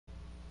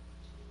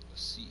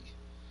see.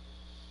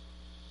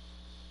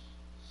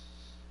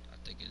 I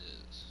think it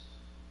is.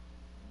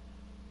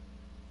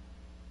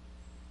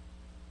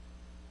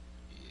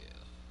 Yeah.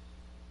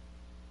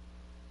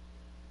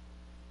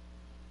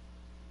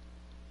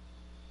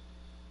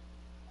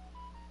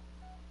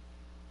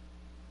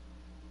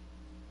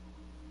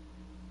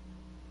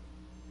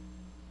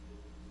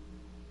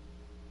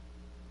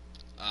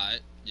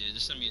 Alright. Yeah,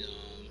 just send me the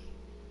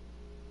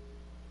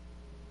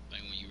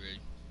thing when you ready.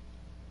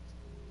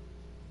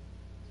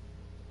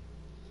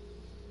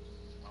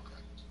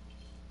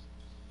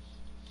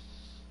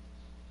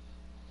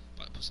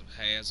 About to put some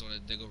hats on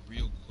that digger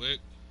real quick.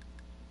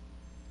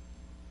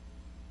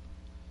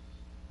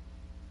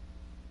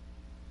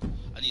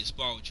 I need to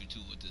spar with you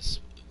too with this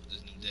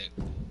new deck.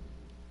 I'm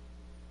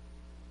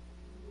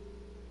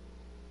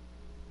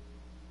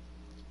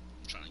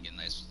trying to get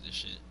nice with this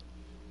shit.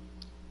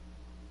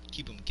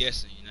 Keep them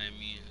guessing, you know what I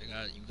mean?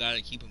 You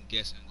gotta keep them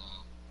guessing,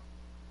 dog.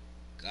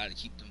 Gotta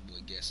keep them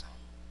boy guessing.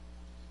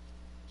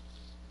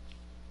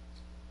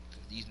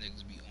 Cause these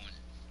niggas be on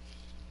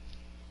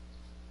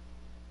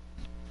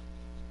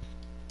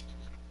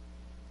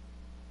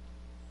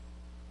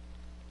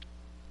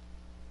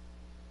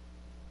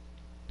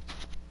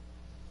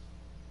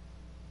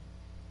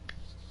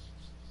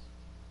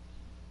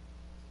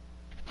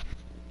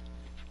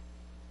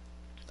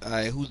it.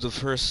 Alright, who's the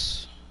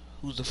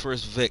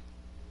first Vic?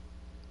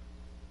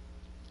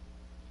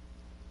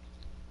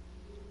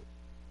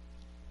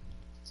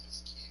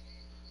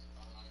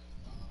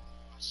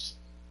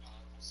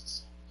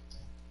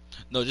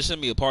 No, just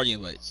send me a party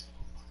invite.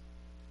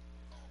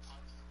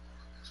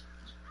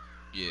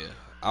 Yeah,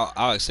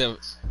 I'll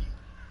accept.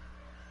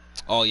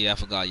 Oh yeah, I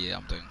forgot. Yeah,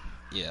 I'm thinking.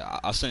 Yeah,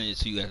 I'll send it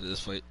to you after this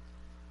fight.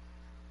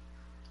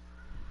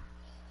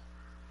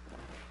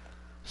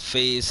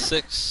 Phase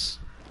 6,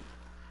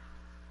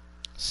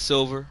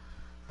 silver,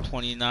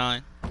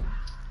 29.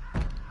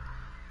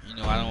 You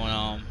know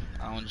I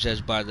don't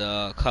judge by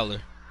the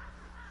color.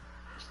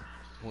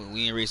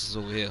 We ain't racist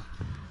over here.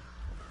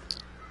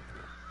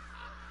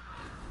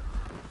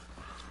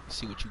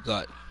 See what you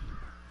got.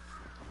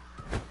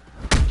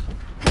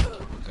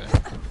 Okay.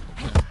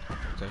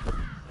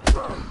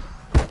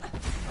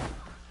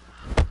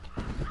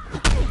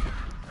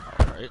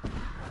 Alright.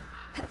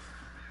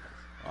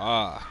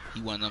 Ah,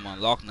 he one of them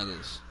unlocked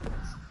niggas.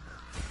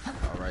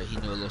 Alright, he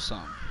knew a little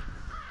something.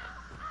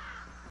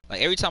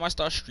 Like every time I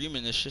start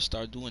streaming, this shit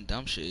start doing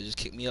dumb shit. It just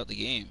kick me out the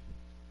game.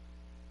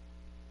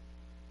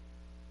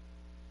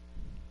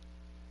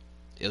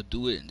 It'll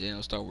do it and then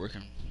it'll start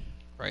working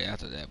right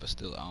after that. But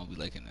still, I don't be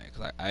liking that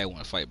because I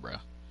want to fight, bro.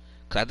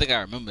 Cause I think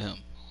I remember him.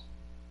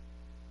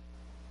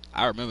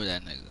 I remember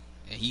that nigga,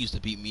 and he used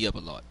to beat me up a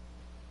lot.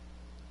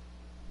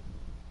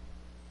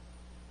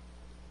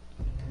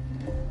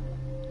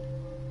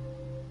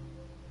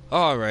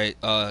 All right,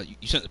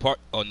 you sent the part.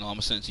 Oh no, I'm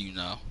gonna send it to you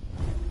now.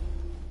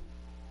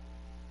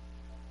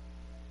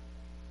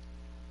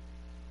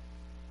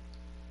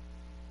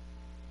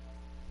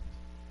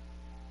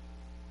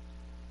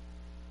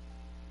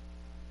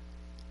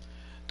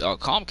 Dog,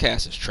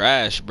 Comcast is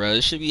trash, bro.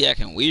 This should be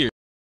acting weird.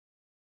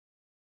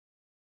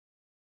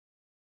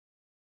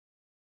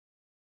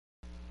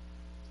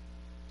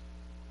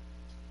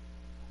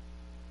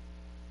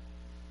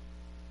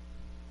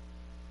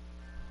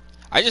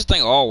 I just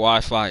think all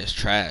Wi-Fi is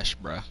trash,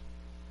 bro.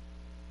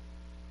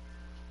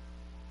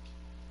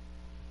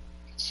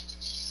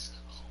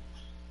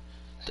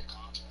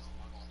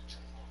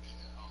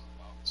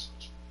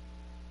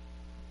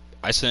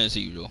 I sent it to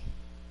you though.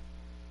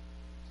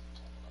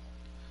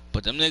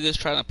 But them niggas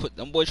trying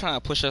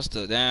to push us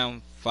to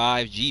damn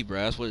 5G, bro.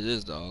 That's what it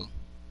is, dog.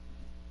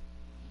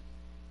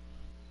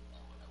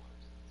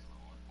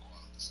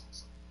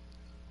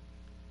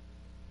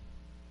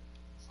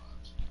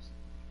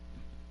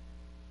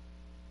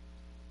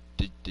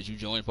 Did you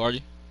join the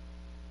party?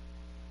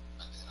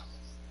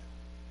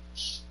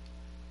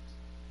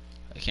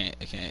 I can't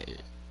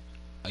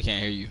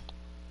hear you.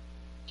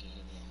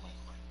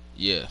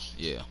 Yeah.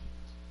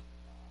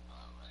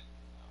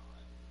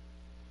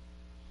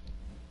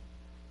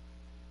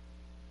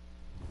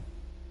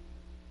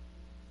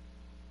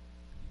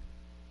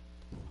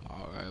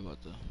 Alright,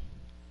 about to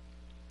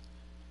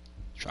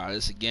try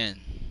this again.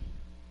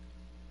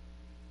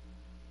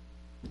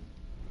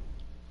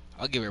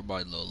 I'll give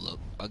everybody a little look.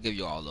 I'll give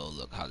y'all a little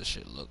look how this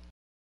shit look.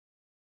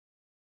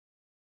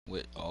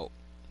 Well,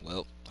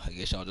 I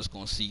guess y'all just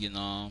gonna see in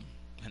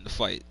the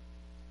fight.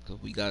 Cause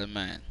we got a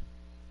man.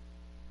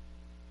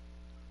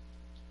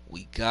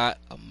 We got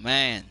a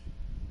man.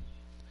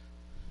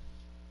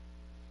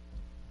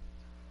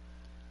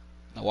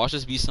 Now watch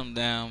this be some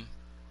damn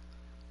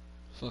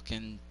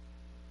fucking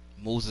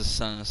Moses'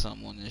 son or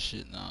something on this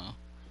shit. Nah.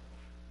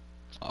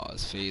 Oh,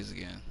 it's FaZe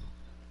again.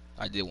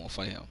 I did want to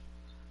fight him.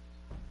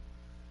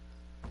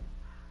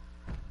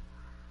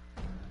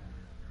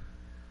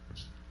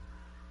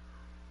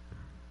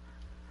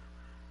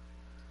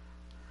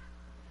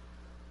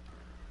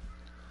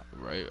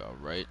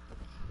 Alright.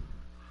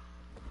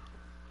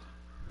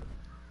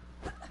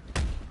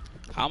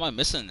 How am I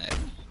missing that?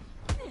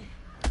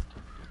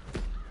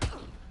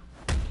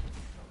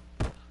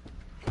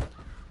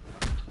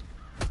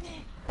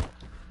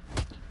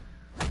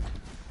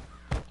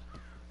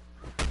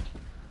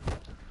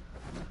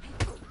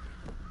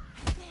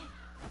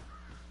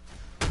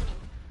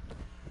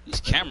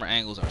 camera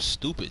angles are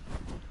stupid.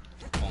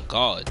 On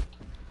God.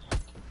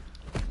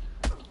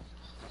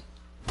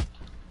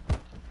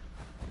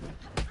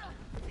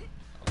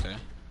 Okay.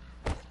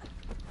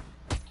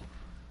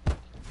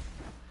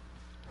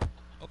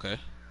 Okay.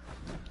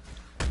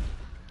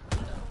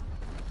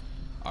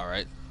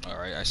 Alright.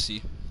 Alright, I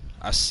see.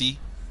 I see.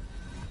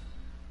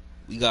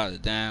 We got a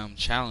damn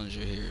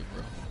challenger here,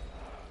 bro.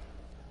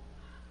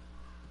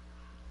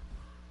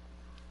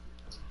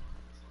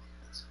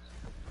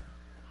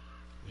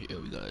 Yeah,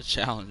 we got a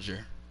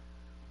challenger.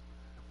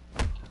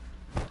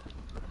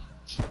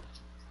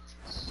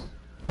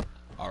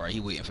 Alright,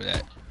 he waiting for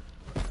that.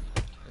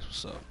 That's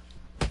what's up.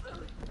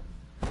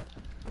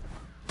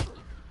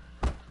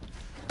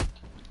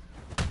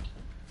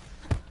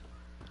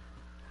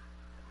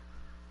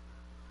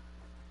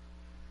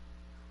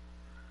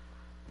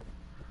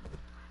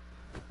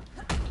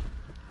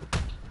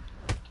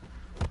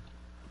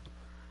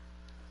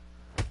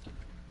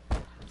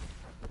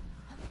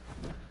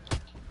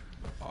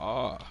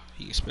 Oh,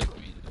 he expected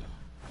me to do.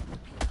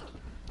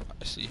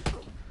 I see.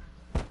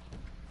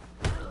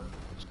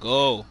 Let's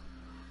go.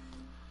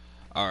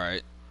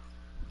 Alright.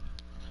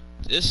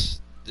 This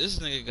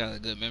nigga got a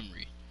good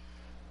memory.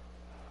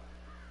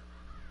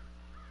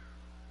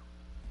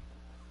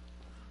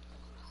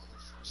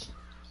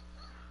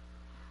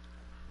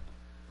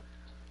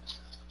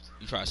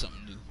 You try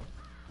something new.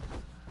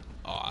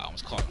 Oh, I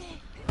almost caught him.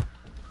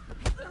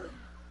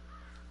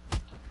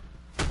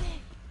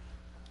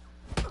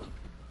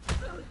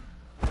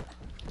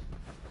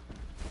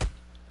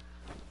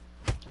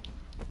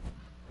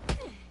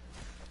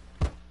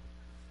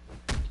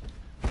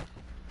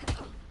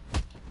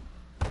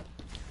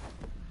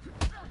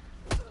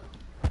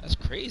 That's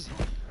crazy.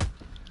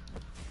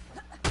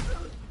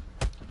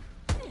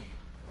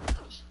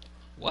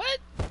 What?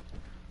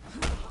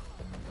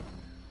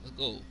 Let's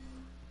go.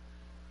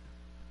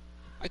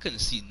 I couldn't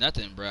see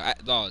nothing, bro.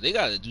 Dog, they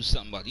gotta do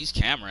something about these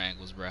camera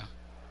angles, bro.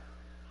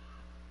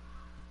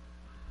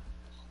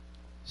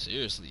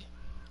 Seriously.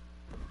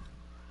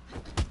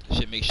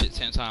 Shit make shit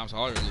 10 times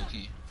harder, low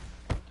key.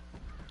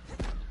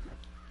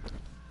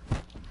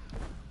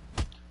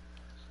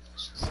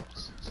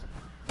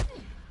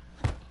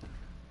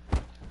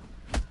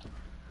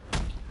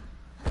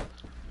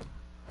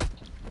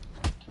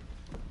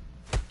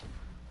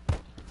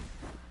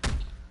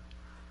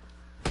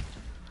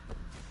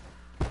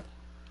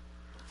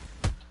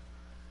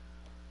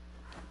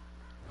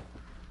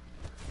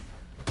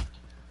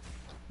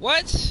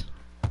 What?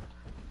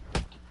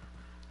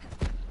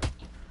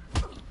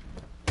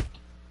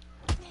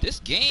 This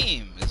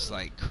game is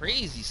like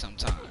crazy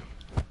sometimes.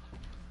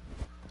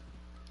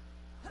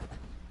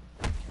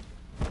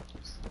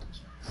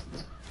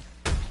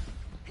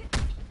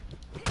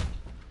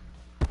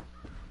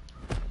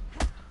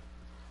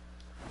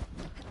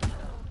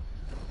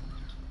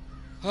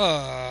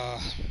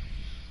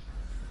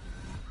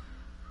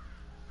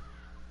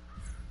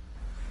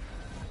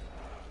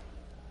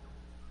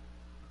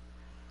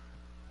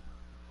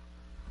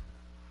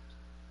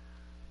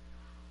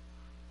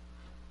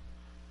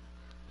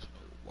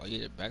 Why you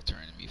did back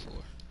turning me for?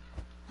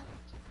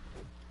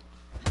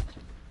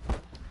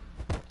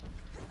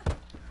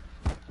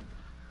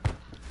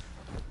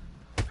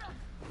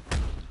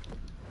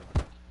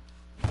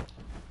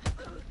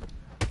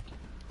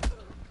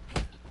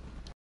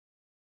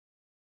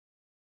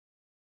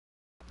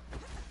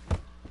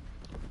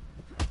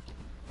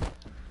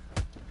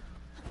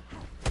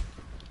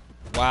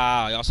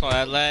 Wow, y'all saw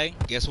that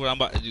lag? Guess what I'm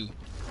about to do?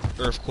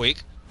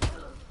 Earthquake.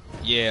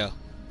 Yeah.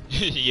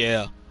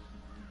 Yeah.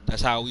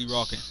 That's how we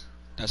rocking.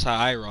 That's how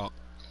I rock.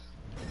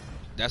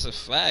 That's a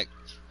fact.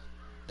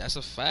 That's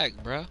a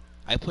fact, bruh.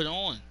 I put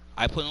on.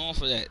 I put on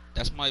for that.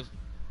 That's my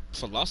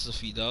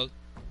philosophy, dog.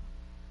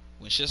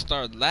 When shit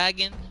start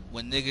lagging,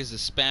 when niggas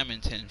is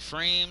spamming 10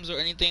 frames or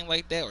anything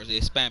like that, or they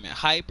spamming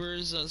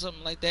hypers or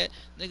something like that,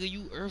 nigga,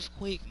 you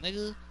earthquake,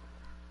 nigga.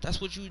 That's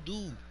what you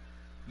do.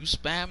 You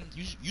spam.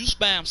 You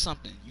spam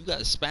something. You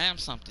gotta spam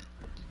something.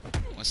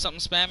 When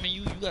something's spamming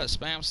you, you gotta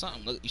spam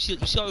something. Look, you see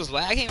all this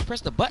lag? I can't even press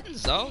the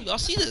buttons, though. Y'all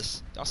see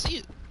this? Y'all see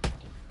it?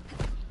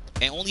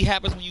 And only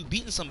happens when you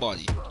beating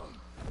somebody.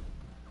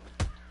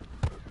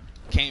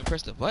 Can't even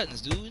press the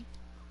buttons, dude.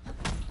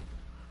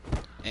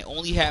 It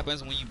only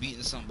happens when you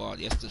beating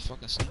somebody. That's the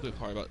fucking stupid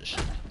part about this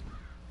shit.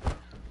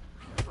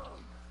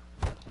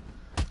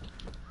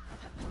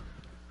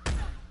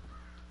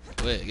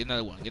 Go ahead, get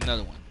another one. Get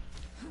another one.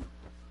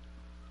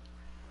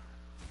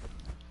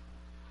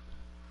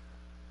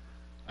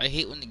 I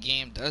hate when the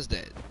game does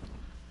that.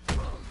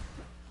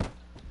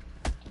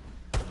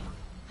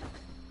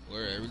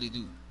 Where I really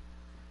do.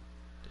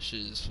 This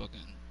shit is fucking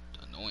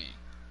annoying.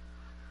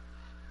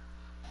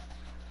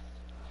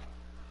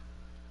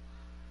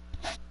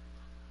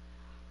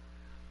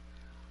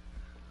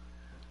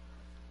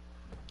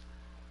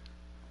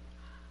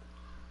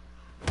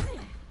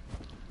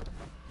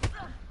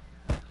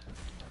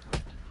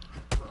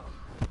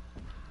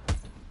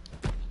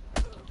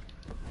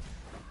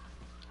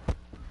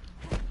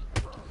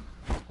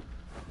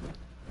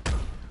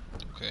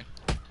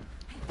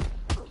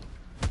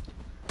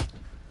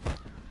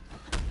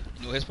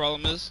 You know what his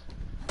problem is?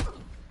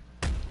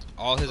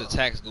 All his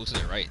attacks go to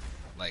the right.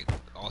 Like,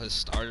 all his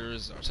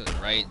starters are to the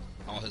right.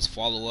 All his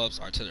follow-ups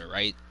are to the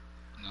right.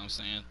 You know what I'm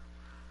saying?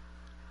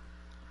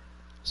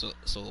 So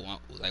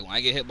like when I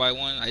get hit by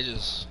one,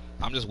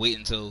 I'm just waiting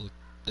until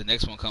the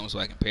next one comes so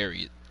I can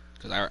parry it,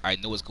 cause I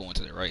know it's going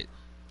to the right.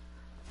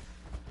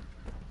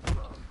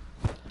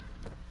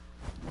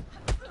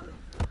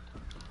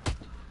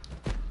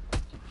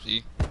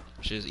 See,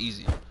 shit's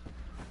easy.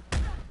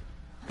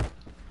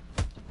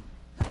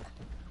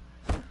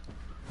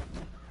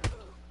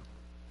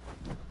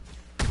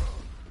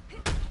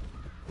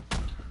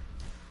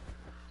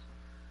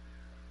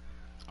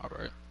 All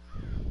right.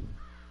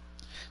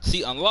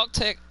 See, unlock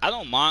tech, I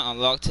don't mind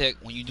unlock tech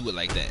when you do it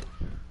like that,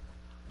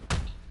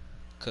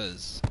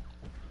 cause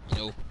you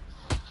know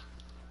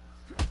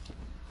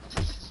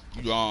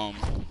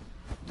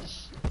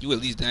you at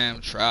least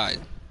damn tried.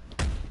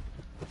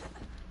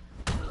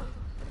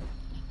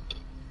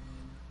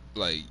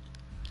 Like,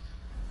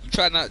 you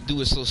try not to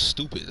do it so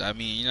stupid. I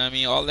mean, you know what I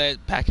mean? All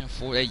that back and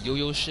forth, that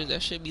yo-yo shit,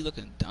 that shit be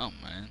looking dumb,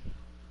 man.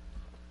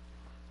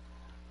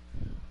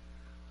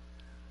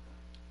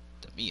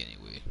 To me, anyway.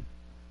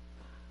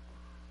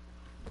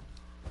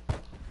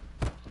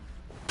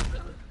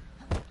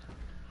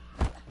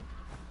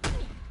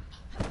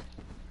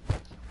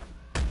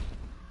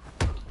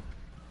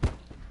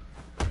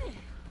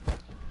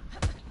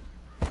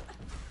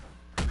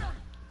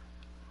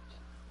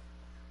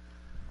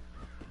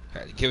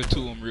 Had to give it to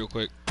him real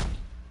quick.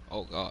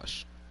 Oh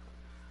gosh.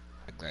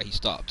 I'm glad he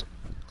stopped,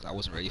 cause I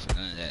wasn't ready for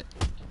none of that.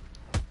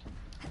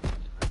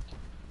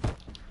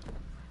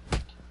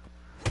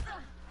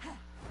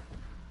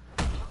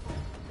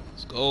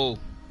 Let's go.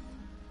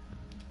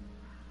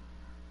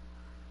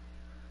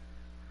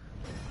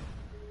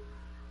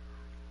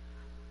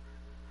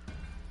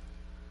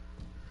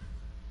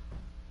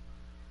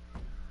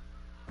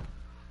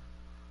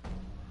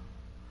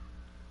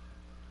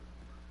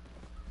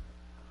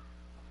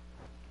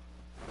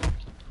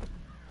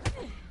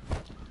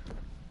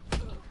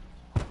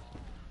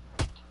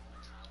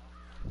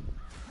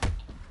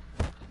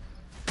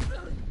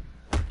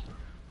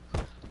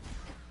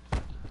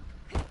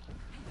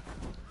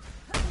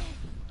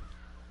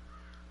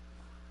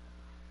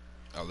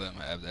 I'll let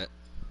him have that.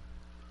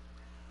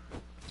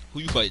 Who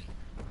you fighting?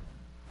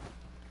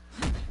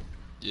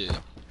 Yeah.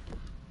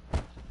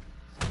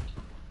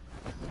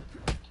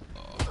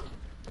 Oh.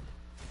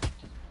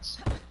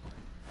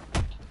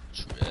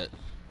 True that.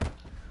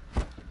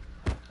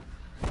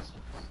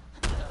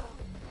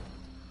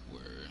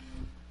 Word.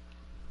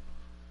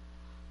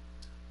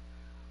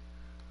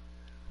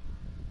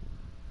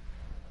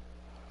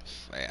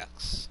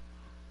 Facts.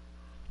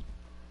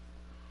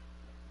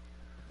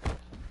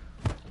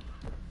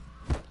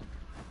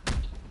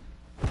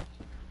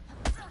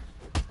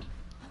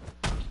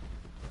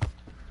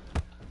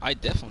 I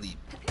definitely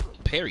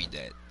parried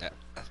that.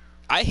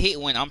 I hate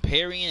when I'm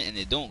parrying and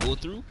it don't go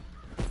through,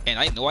 and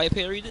I know I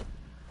parried it.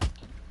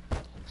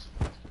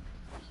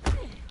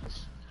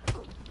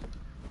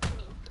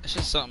 That's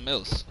just something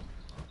else.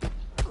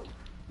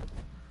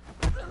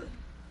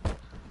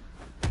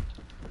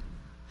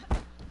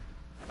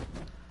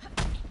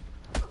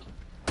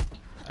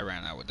 I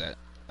ran out with that.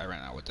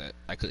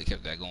 I could have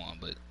kept that going,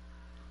 but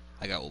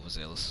I got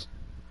overzealous.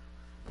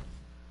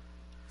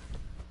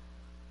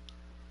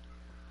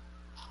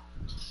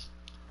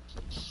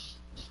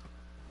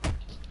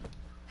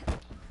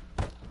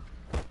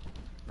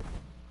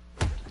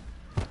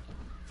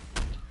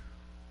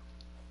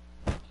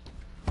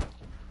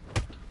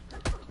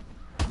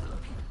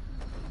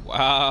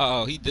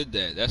 Wow, he did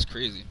that. That's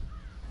crazy.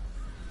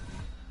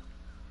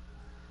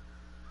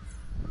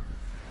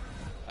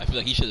 I feel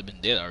like he should have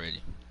been dead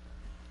already.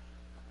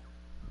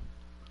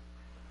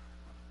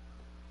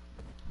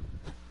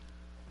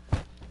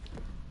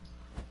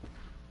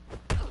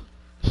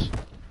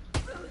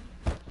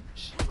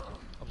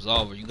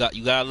 Absolver, you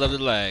gotta love the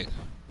lag.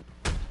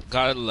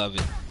 Gotta love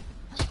it.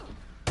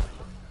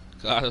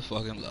 Gotta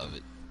fucking love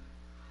it.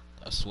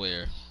 I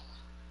swear.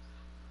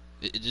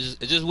 It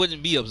just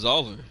wouldn't be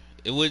Absolver.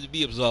 It wouldn't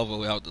be Absolver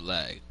without the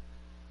lag.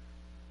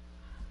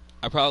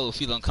 I probably would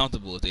feel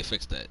uncomfortable if they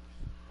fixed that.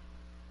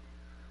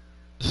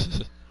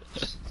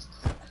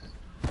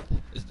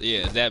 Yeah,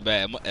 it's that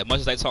bad. As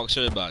much as I talk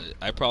shit about it,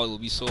 I probably would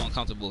be so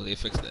uncomfortable if they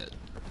fixed that.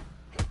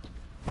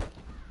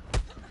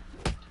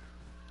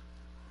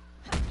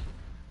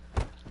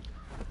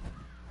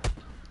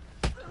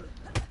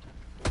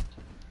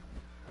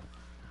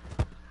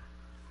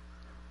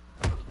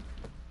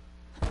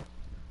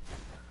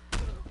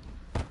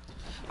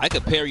 I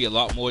could parry a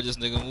lot more of this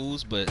nigga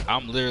moves, but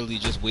I'm literally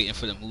just waiting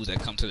for the moves that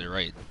come to the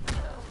right.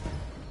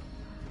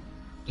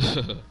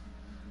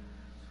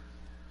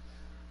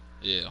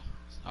 Yeah,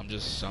 I'm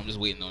just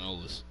waiting on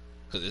those,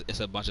 cause it's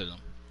a bunch of them.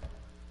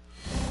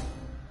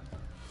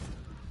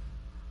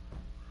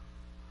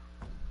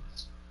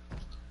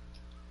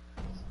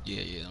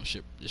 Yeah,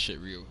 this shit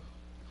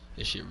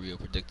real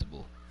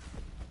predictable.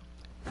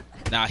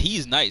 Now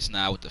he's nice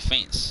now with the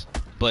feints.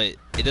 But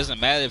it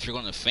doesn't matter if you're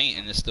gonna feint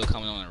and it's still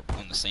coming on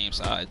the same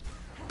side,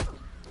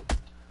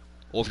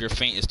 or if your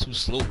feint is too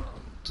slow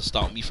to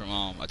stop me from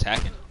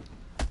attacking.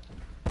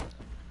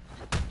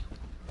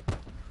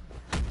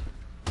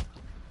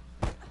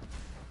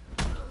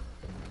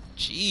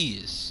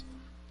 Jeez,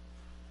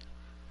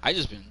 I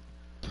just been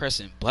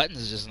pressing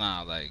buttons just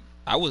now. Like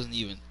I wasn't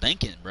even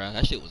thinking, bro.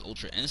 That shit was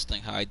ultra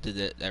instinct how I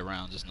did that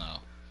round just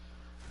now.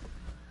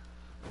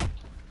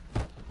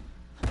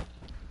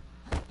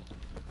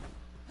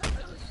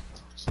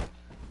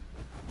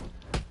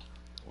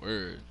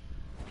 Word.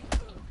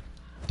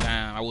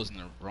 Damn, I was in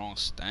the wrong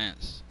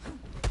stance.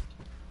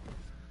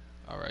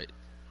 Alright.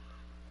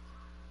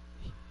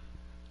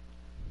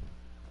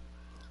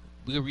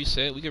 We can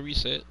reset. We can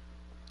reset.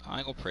 I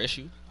ain't gonna press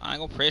you. I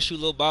ain't gonna press you,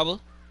 little Baba.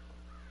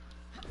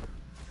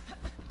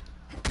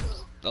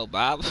 Little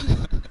Baba.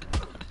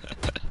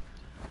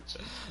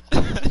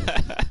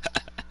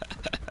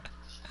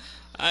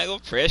 I ain't gonna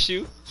press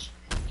you.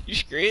 You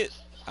scared?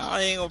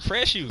 I ain't gonna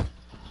press you.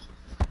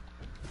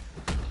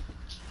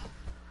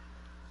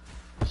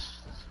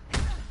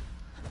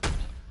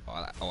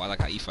 Oh, I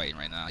like how he fighting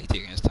right now. He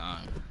taking his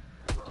time.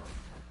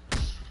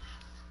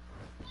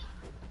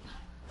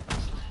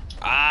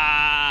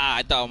 Ah,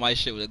 I thought my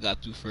shit would have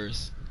got through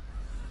first.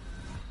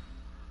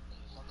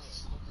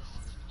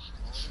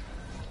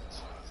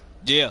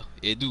 Yeah,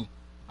 it do.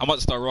 I'm about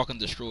to start rocking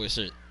destroy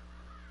shit.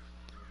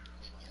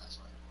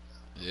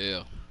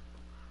 Yeah.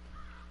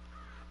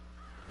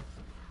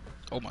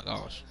 Oh my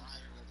gosh.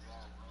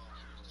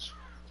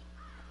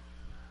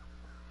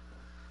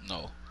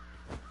 No.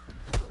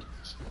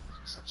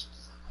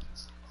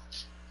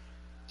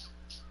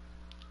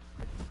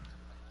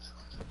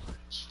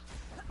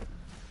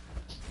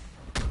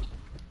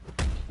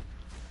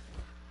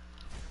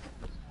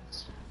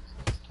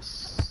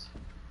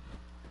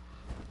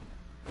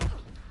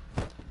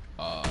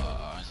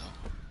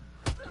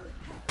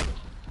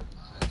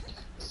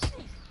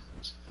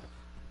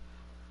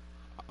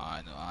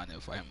 I know. I never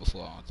fight him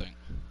before, I don't think.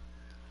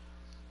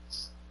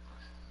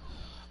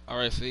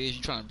 Alright, FaZe,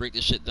 you trying to break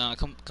this shit down?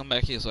 Come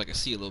back here so I can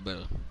see a little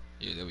better.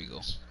 Yeah, there we go.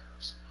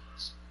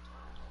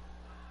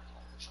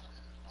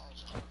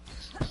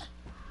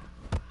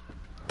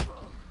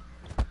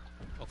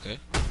 Okay.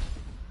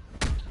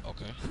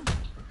 Okay.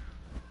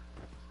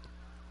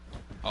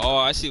 Oh,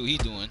 I see what he's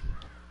doing.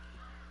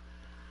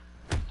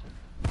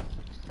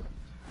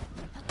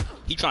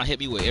 He trying to hit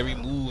me with every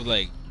move,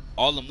 like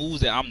all the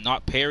moves that I'm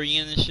not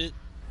parrying and shit.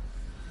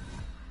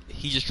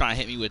 He just trying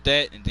to hit me with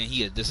that, and then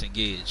he'll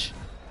disengage,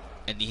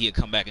 and then he'll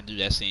come back and do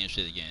that same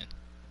shit again.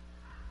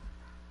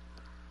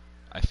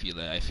 I feel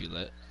that. I feel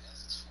that.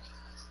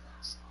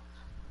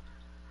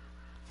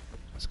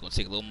 It's gonna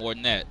take a little more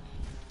than that.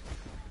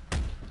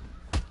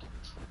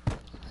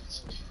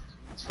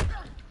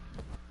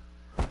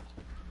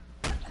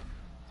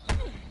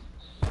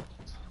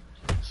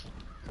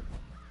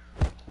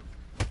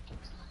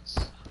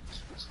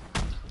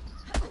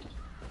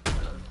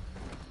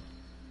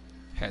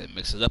 Had to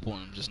mix it up on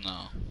him just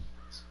now.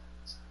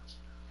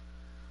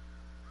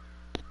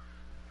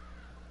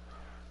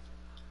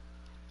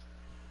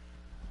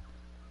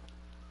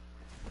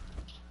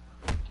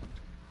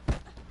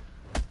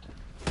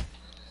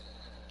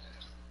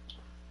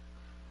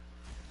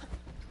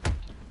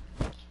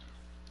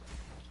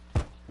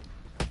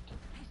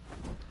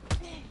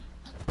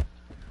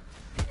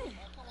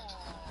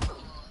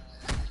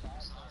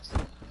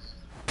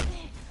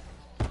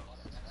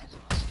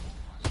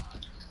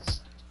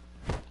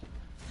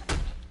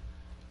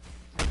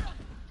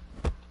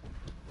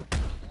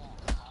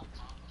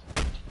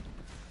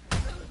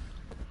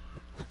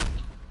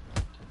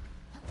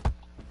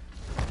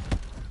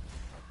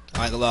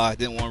 I ain't gonna lie,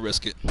 didn't want to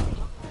risk it.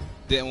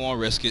 Didn't want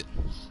to risk it.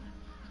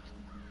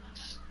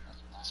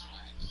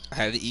 I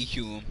had to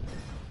EQ him.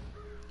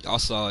 Y'all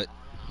saw it.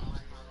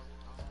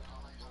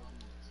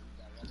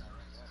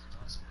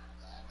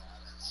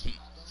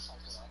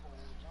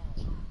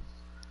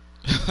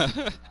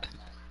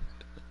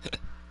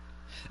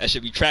 That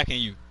should be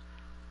tracking you.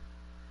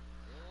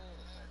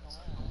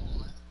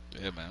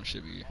 Yeah, man,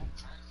 should be.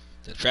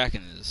 The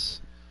tracking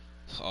is,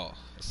 oh,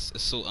 it's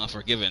so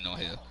unforgiving on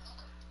here.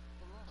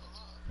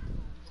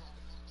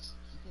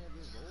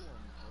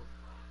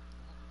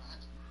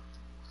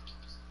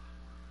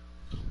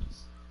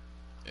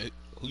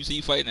 Who you see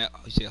you fighting at?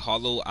 You say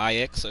Hollow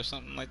IX or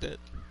something like that?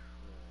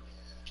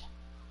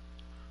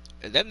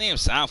 That name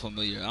sound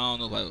familiar. I don't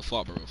know if I ever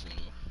fought bro before.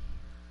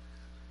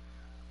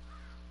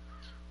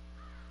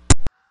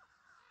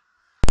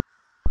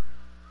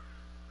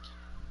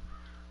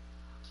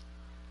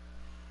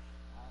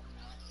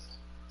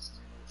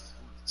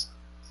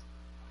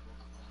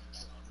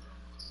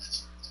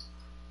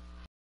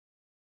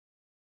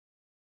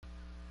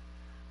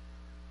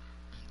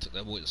 Took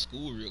that boy to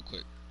school real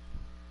quick.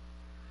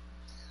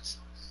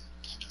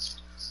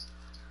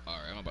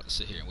 Alright, I'm about to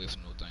sit here and wait for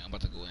no thing. I'm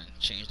about to go in and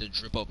change the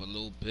drip up a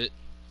little bit.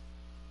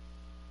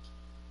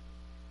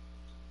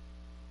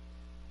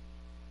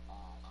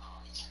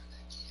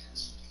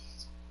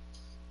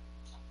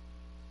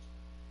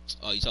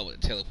 Oh, you talking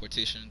about the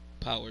teleportation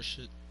power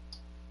shit?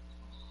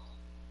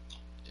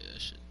 Yeah,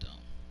 that shit dumb.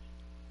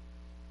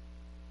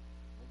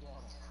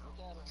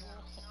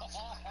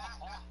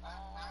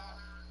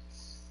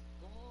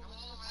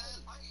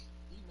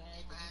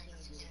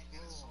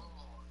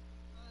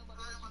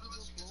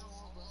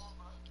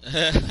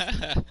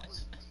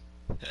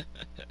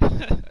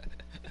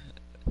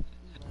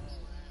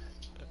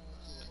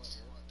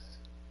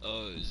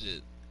 Oh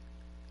shit.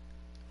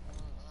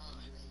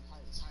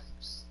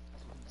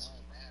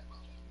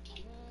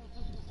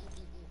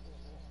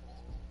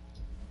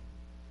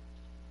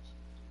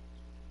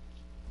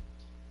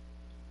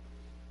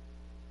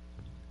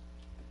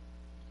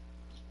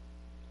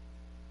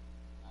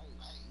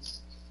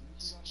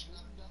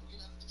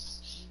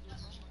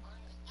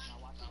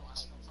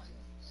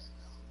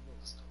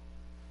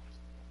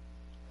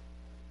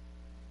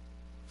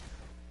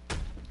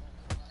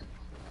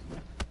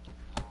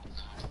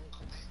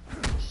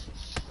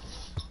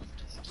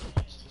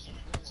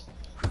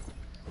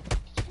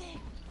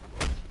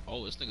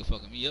 Oh, this nigga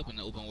fucking me up in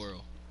the open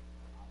world.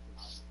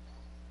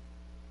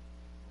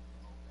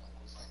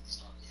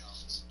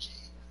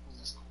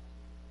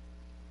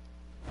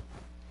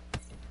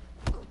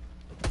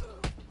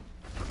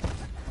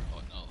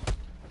 Oh no.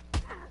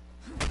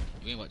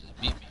 You ain't about to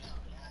beat me.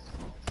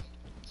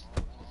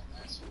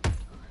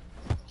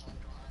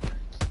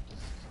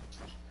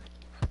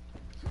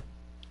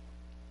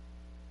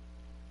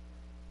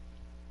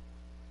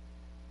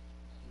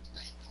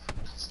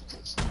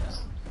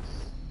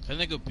 That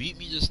nigga beat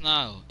me just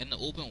now in the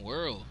open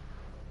world.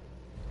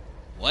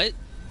 What?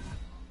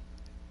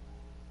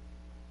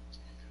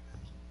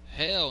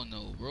 Hell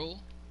no, bro.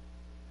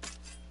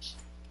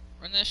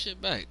 Run that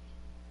shit back.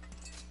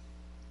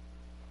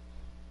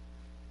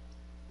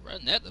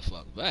 Run that the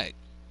fuck back.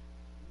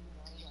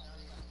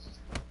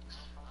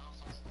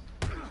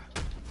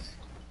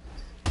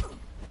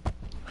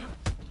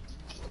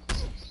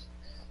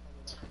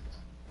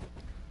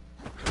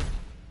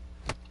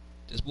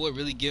 This boy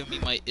really giving me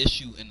my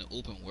issue in the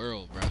open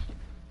world, bro.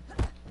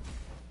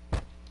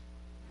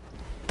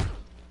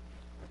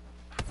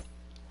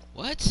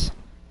 What?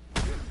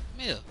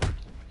 Mia.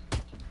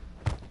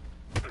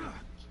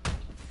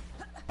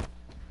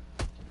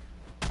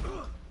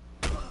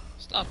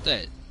 Stop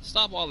that.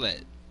 Stop all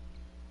that.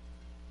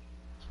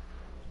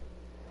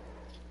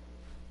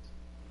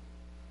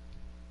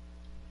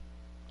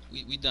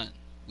 We done.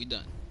 We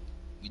done.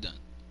 We done.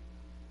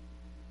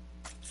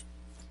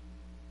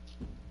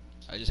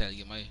 I just had to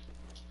get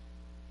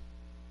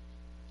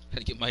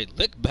my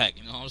lick back,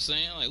 you know what I'm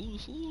saying? Like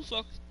who the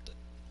fuck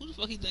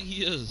he think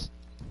he is?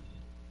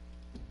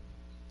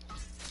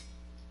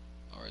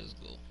 Alright, let's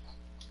go.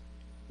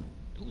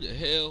 Who the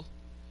hell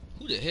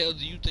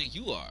do you think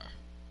you are?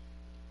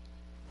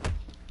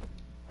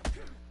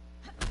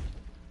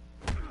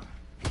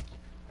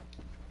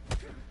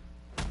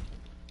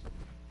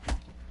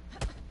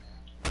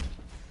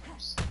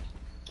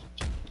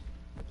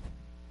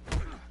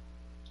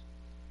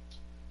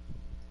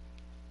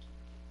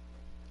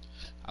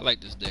 I like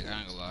this deck, I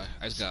ain't gonna lie.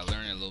 I just gotta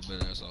learn it a little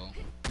bit, that's all.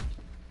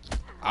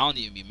 I don't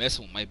even be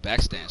messing with my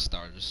backstand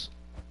starters.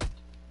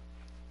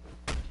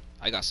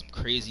 I got some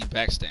crazy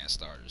backstand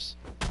starters.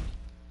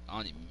 I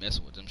don't even be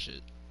messing with them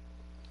shit.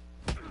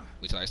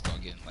 Wait till I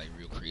start getting like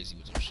real crazy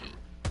with them shit.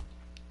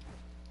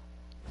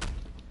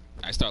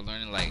 I start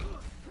learning like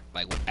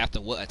after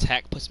what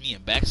attack puts me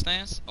in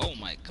backstands. Oh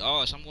my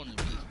gosh, I'm gonna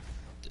be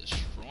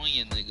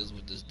destroying niggas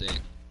with this deck.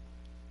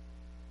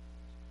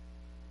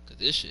 Cause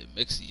this shit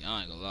mixy,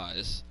 I ain't gonna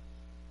lie.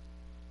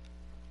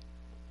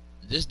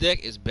 This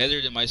deck is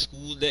better than my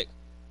school deck,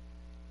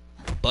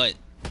 but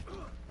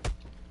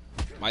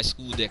my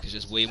school deck is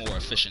just way more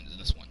efficient than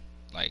this one.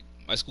 Like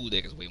my school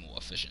deck is way more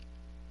efficient.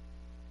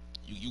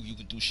 You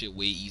can do shit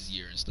way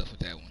easier and stuff with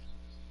that one.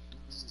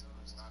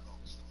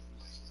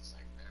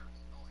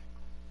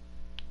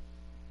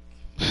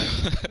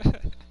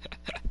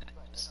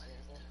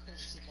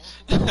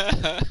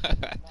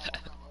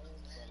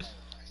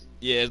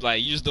 Yeah, it's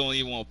like you just don't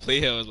even want to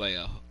play him. It's like,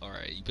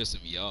 alright, you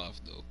pissing me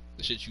off though.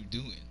 The shit you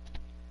doing.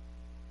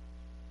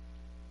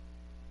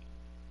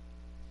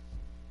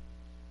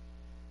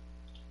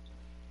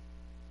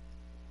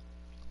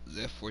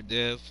 Left 4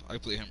 Dev. I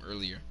played him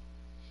earlier.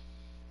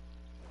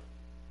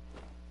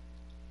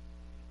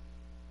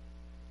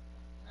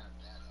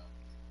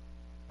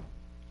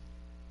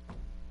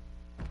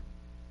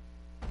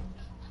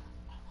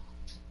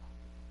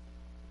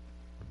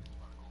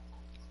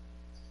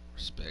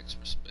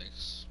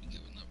 Respects. We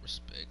giving up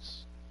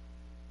respects.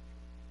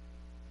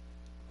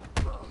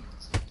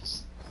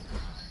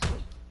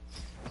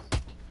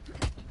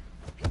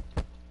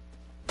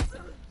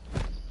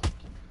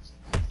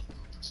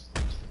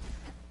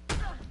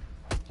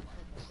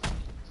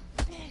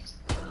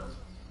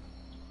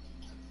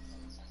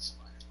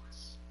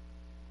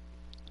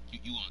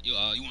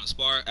 You want to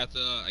spar after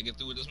I get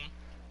through with this one?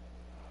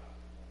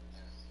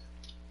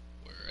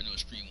 Where I know the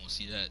stream won't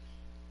see that.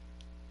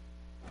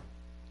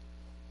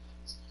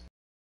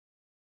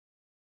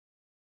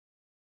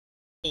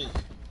 Oh.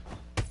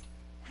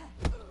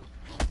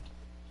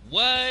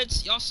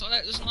 What? Y'all saw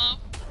that just now?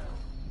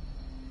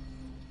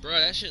 Bro,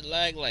 that shit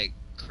lagged like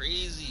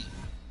crazy.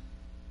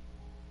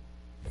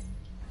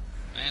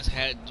 Mans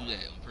had to do that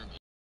on purpose.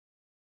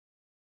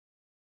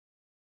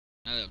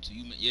 Not up to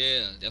you.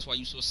 Yeah, that's why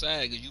you so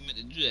sad, because you meant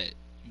to do that.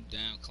 You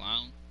damn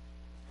clown.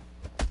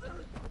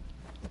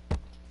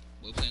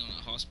 We're playing on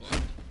that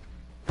hotspot.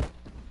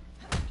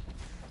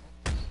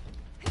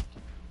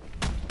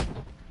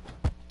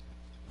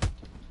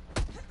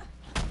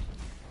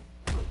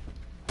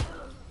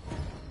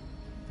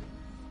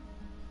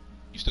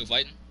 You still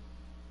fighting?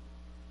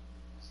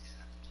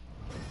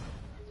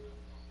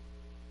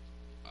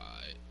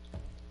 Alright.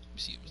 Let me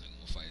see if this nigga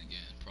gonna fight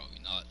again. Probably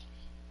not.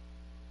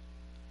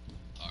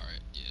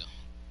 Alright, yeah.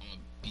 I'm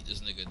gonna beat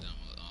this nigga down,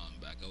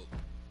 back out.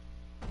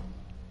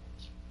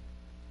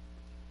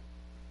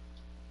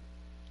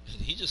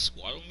 Did he just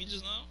squat on me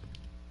just now?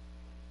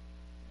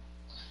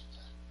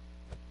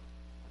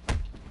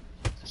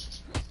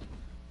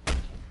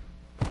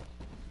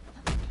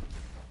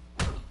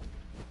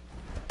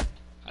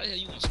 How the hell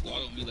you gonna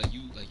squat on me like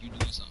you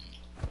doing something?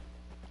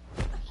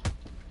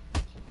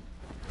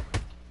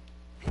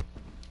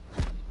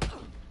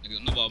 Nigga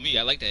don't know about me.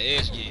 I like the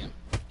edge game.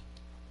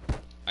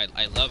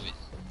 I love it.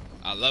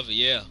 I love it,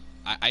 yeah.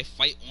 I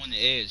fight on the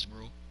edge,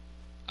 bro.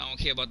 I don't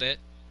care about that.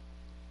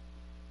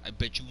 I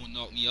bet you won't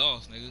knock me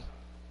off, nigga.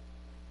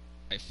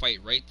 I fight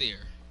right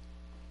there.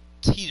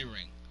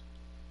 Teetering.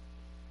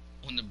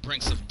 On the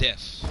brinks of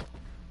death.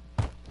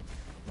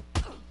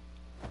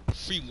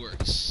 Free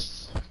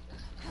works.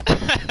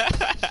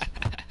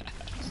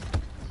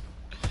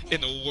 In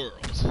the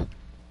world.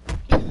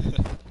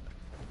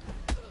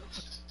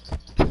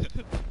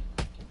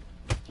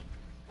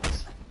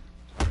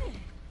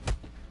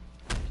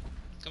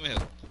 Come here.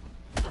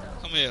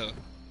 Come here.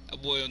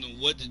 That boy don't know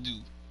what to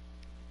do.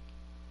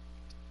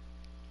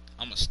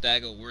 I'm a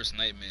stagger worst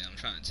nightmare. I'm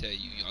trying to tell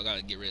you. Y'all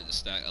gotta get rid of the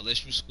stagger.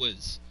 Unless you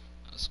Skwidz.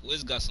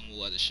 Skwidz got some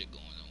more other shit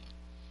going on.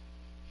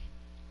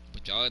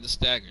 But y'all are the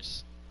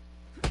staggers.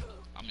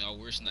 I'm y'all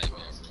worst nightmare,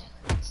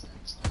 bro.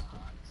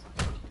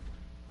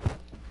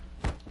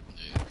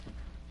 Yeah.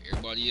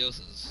 Everybody else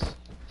is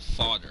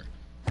fodder.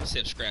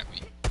 Except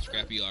Scrappy.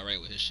 Scrappy alright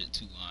with his shit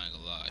too, I ain't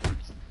gonna lie.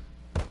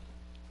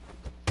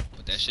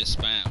 But that shit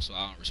spam, so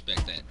I don't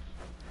respect that.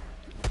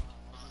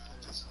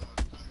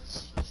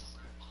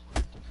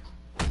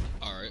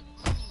 Alright.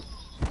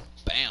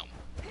 Bam.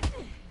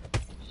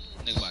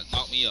 Nigga about to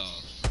knock me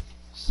off.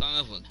 Son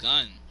of a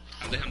gun.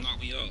 I let him knock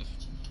me off.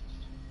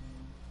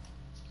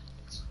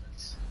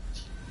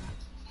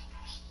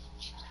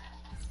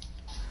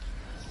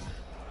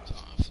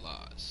 Time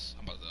flies.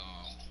 I'm about to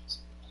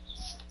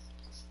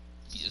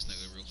beat this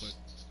nigga real quick.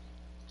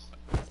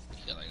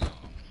 He got like a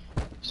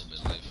little bit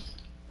of life.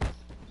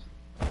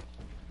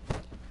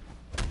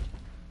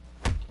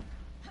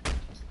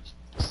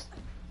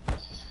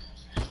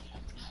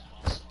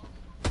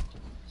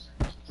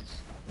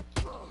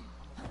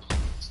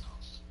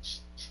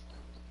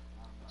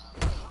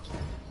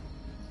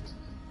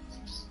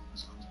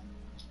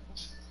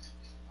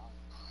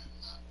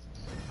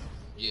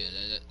 Yeah,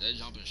 that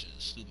jumping shit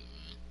is stupid,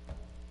 man.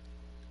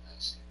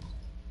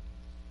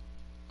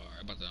 Alright,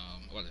 I'm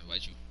about to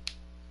invite you.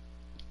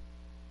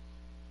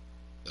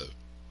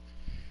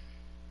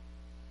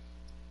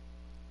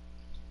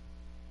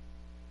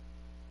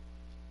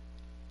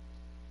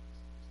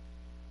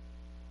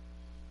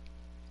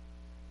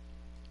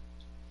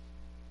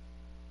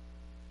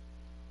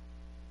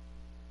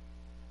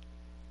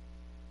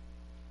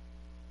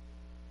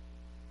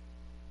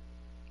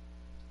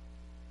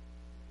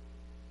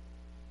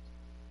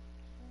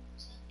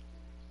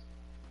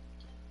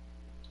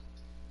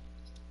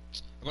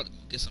 I'm about to go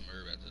get some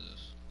herb after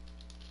this.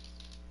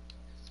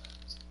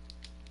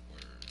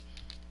 Word.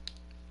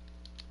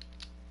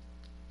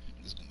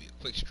 This is gonna be a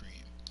quick stream.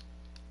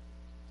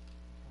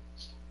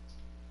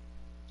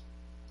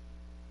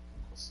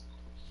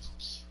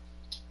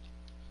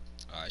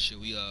 Alright, should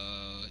we you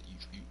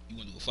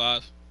wanna do a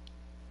 5?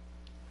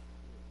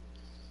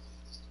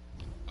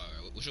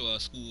 Alright, what's your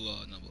school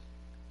number?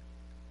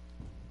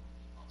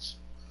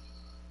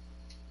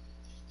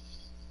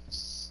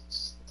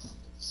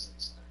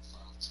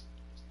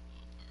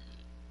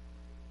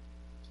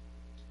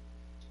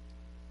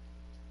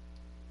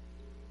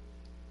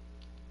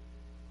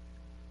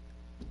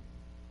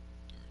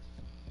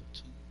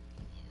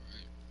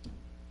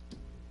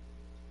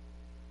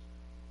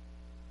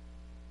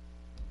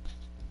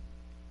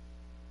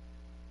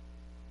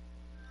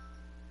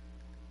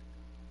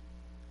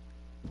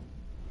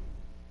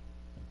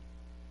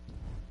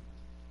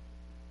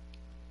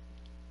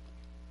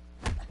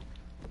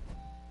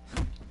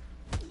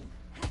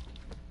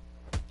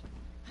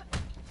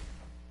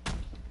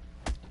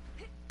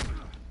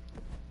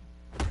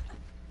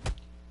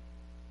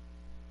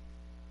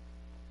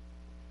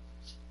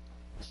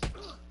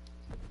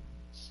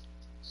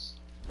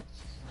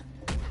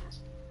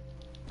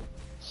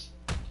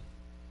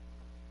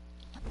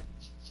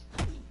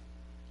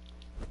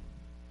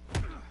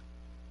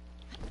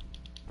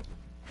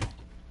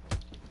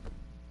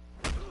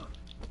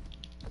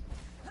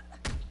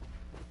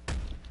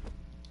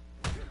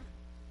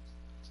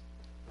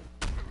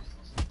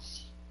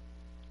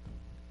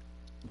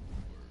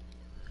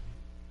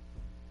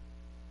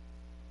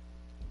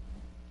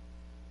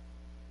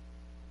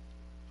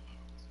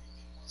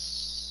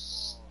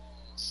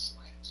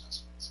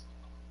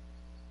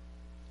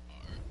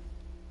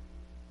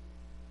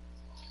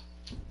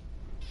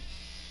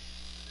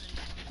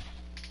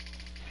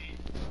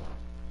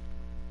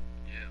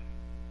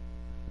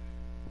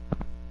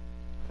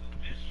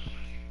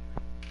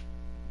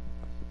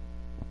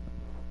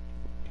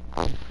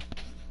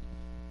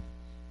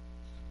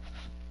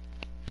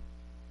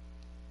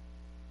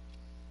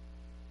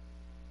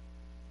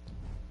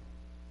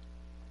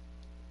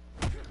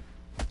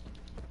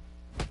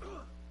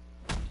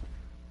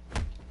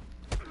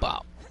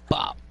 Bop,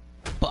 bop,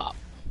 bop,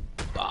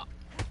 bop,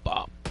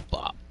 bop, bop,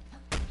 bop,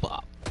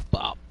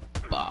 bop,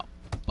 bop,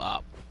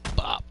 bop,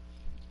 bop.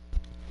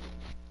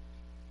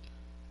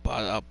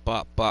 Bop,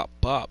 bop, bop,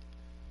 bop.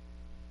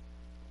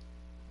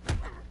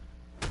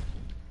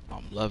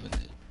 I'm loving it.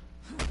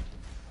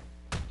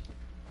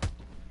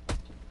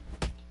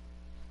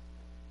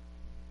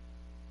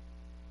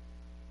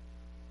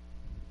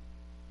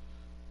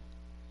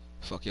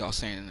 Fuck y'all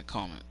saying in the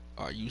comment.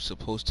 Are you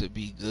supposed to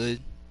be good?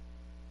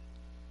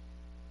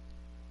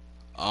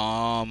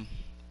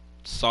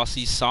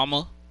 Saucy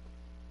Sama?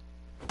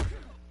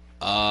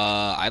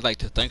 I'd like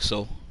to think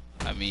so.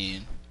 I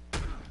mean,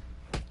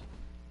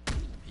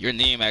 your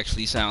name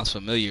actually sounds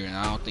familiar, and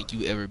I don't think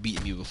you ever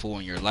beat me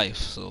before in your life,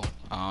 so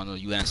I don't know.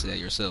 You answer that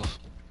yourself.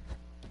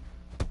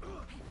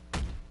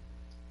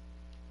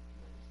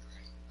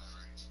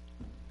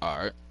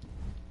 Alright.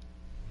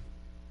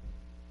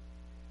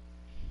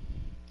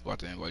 About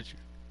to invite you.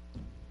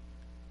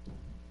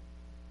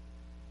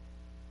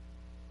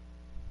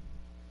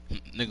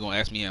 Nigga gonna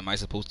ask me, am I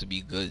supposed to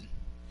be good?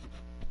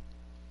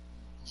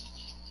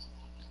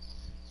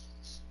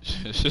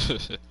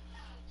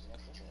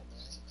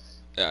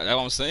 Yeah, that's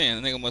what I'm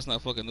saying. The nigga must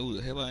not fucking know who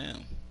the hell I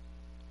am.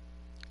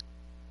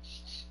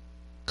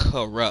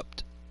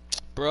 Corrupt.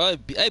 Bro,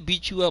 I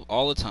beat you up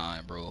all the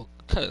time, bro.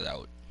 Cut it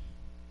out.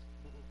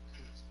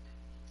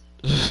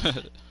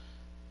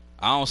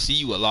 I don't see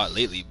you a lot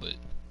lately, but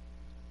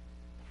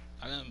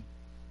I done.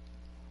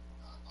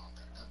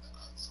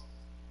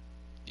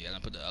 Yeah, I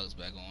done put the Uggs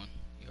back on.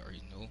 You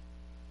already know.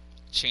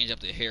 Change up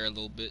the hair a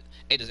little bit.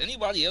 Hey, does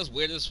anybody else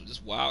wear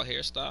this wild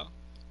hairstyle?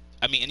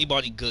 I mean,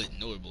 anybody good,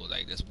 notable,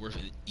 like that's worth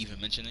it even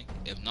mentioning?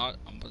 If not,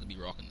 I'm about to be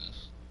rocking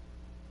this.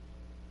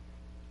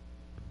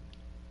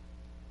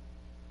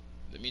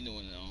 Let me know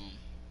in the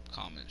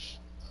comments.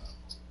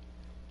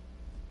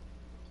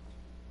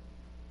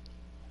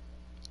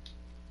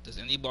 Does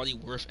anybody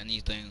worth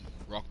anything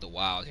rock the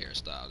wild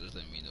hairstyle? Just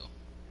let me know.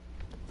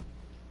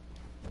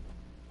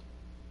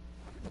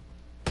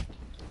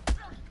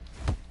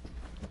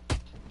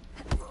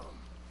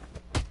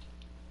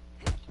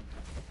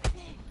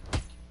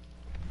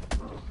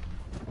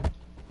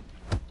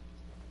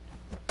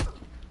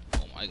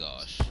 Oh my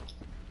gosh.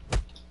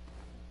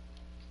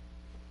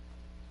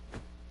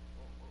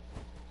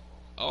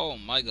 Oh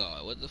my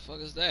god, what the fuck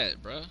is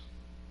that, bruh?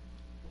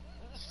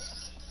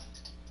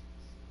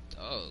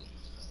 Oh.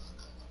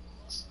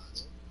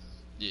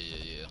 Yeah,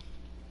 yeah, yeah.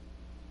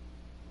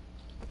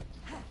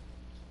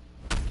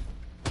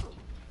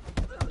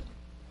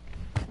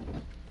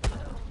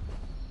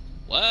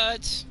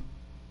 What?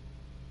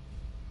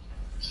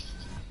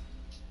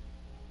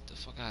 Get the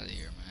fuck out of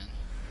here, man.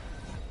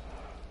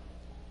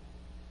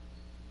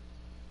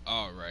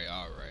 Alright,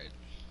 alright.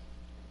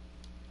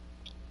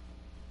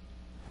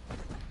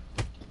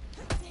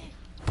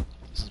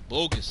 This is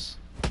bogus.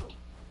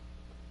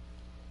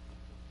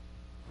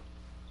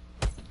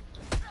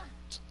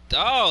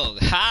 Dog,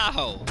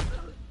 how?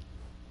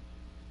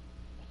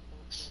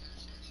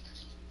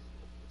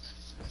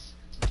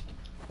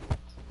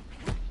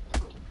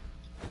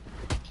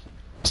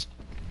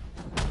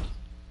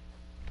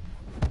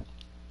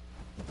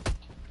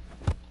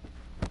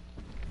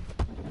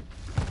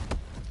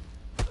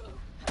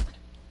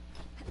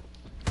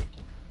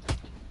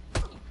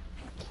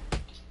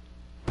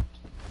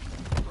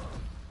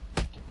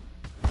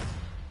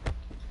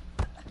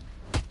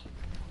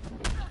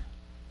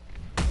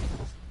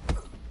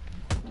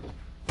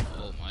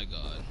 Oh my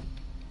god.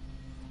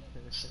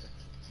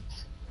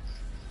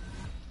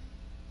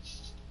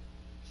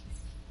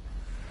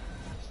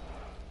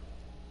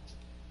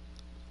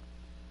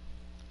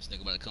 This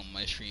nigga about to come on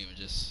my stream and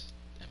just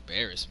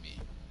embarrass me.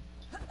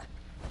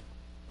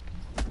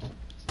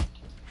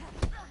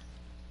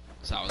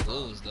 That's how it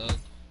goes, dog.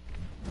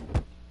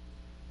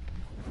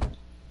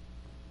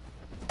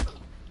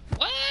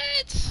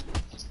 What?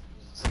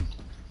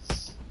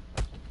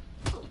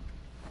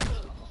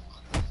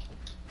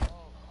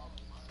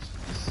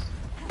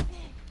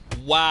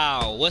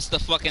 Wow, what's the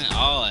fucking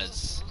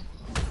odds?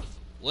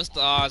 What's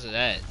the odds of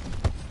that?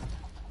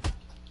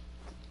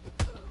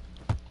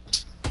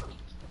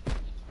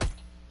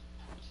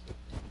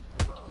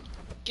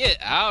 Get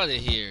out of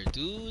here,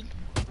 dude.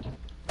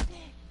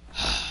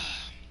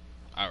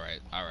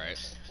 Alright,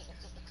 alright.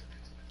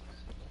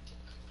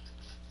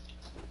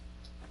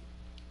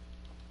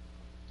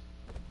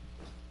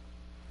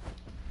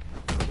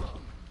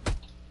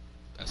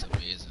 That's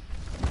amazing.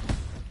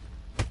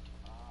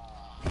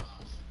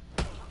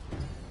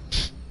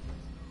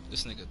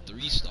 This nigga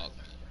 3-stock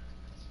me.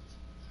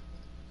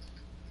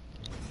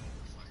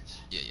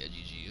 Yeah, yeah,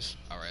 GG's.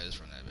 Alright, let's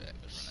run that back.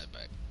 Let's run that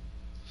back.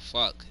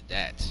 Fuck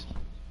that.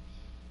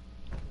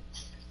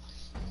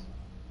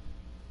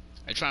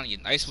 I'm trying to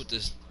get nice with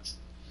this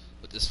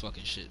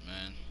fucking shit,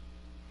 man.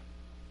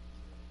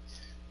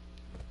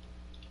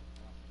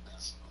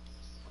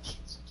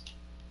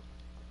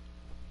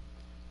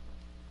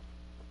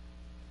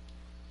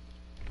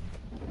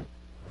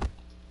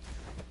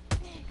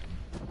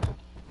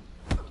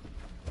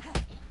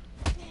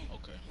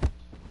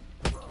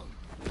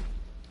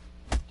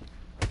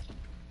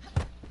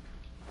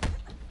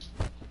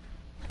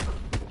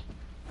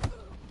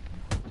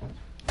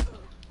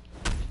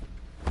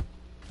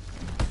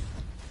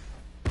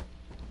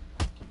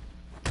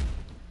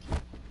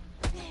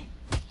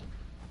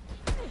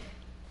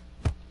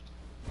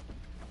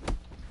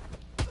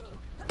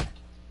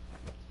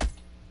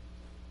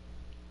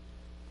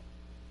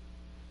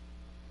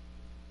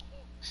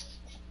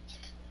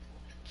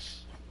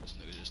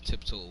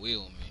 took a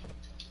wheel on me.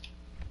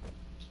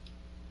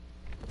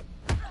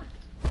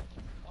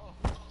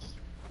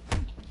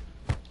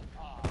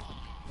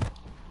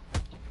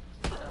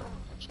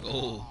 Let's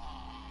go.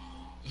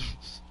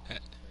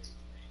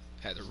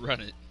 Had to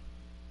run it.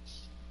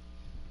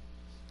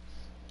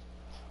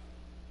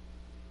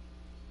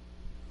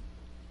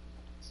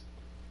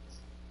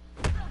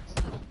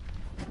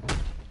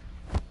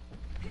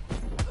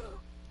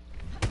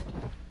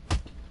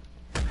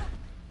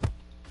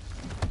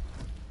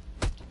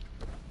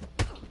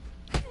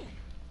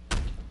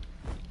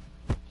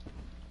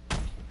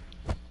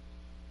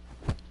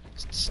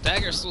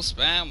 Stagger still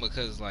spam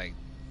because like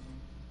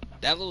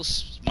that little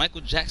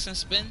Michael Jackson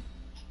spin,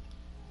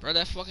 bro.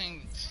 That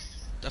fucking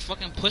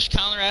push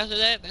counter after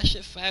that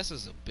shit fast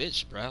as a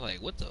bitch, bro.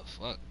 Like what the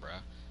fuck, bro?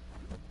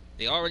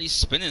 They already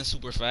spinning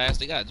super fast.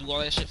 They gotta do all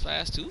that shit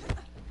fast too.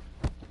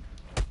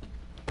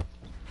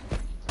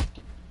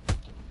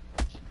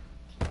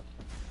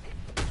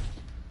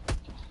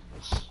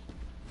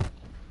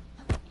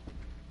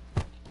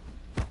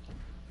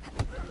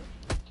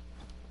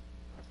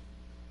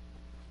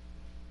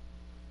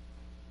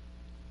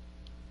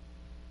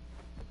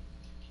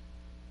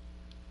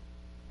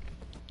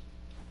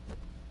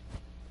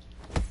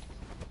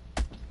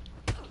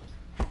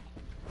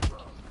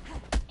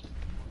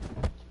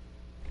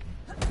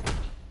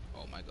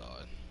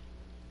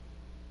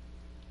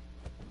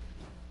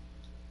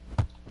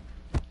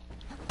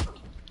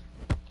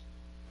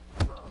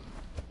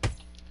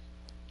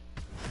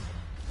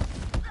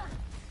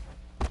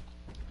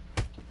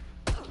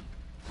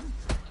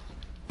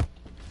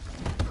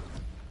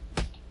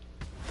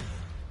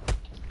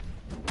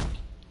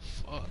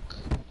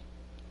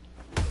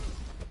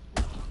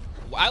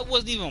 I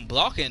wasn't even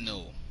blocking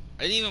though.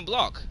 I didn't even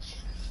block.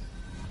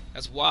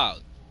 That's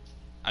wild.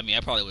 I mean, I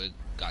probably would have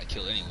got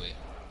killed anyway.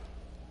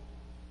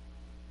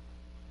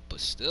 But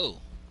still.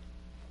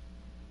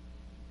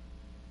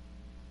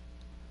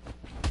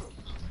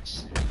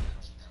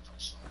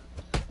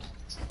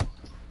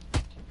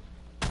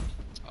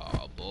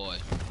 Oh boy.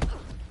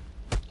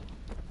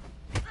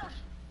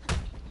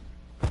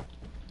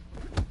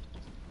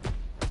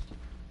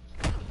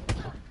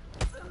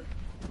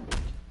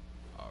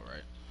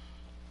 Alright.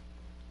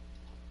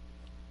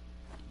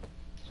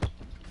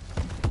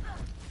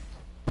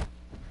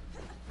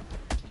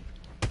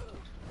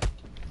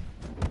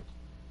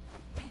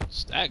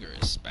 Stagger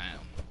is spam.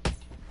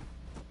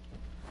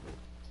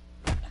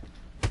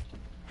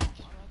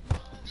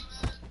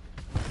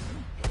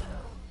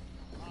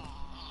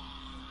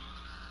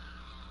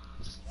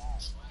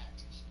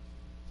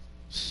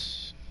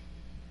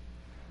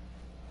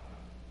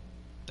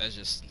 That's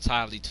just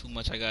entirely too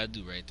much I gotta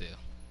do right there.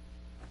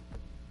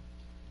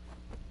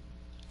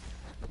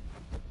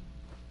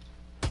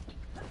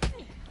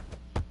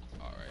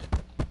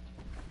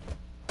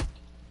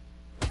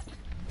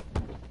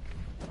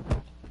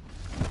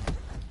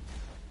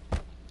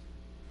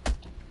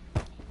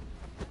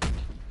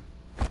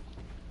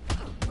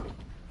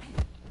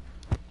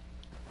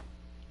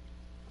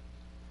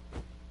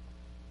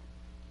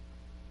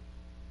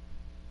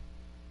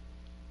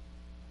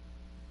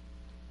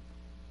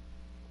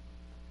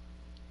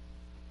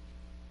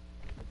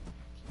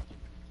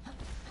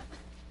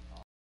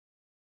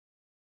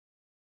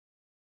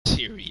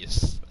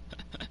 Serious.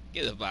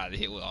 Get up out of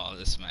here with all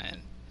this,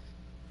 man.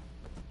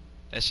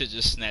 That shit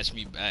just snatched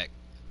me back.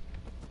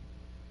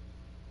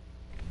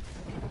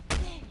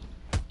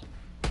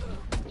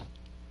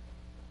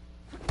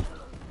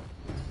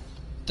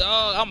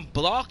 Dog, I'm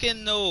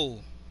blocking though.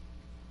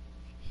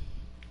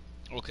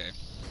 Okay.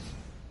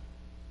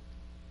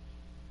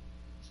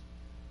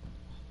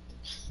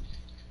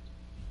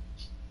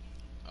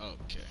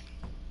 Okay.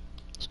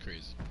 It's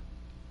crazy.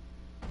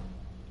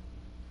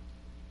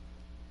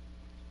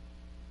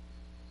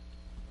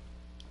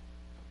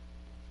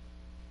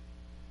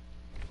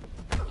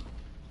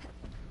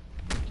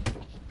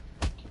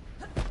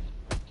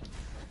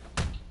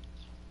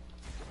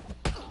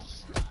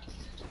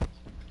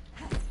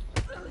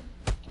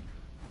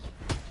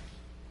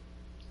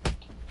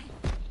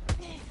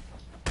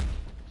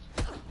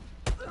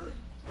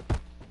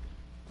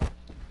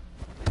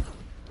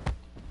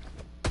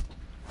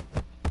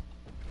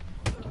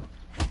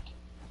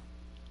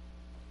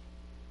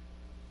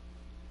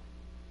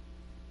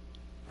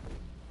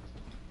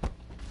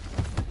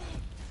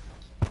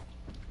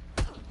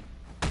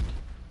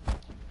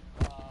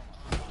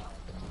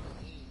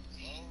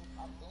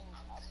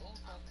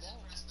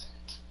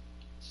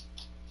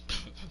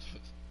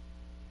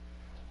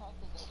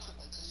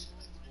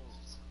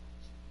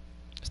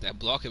 It's that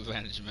block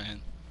advantage,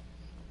 man.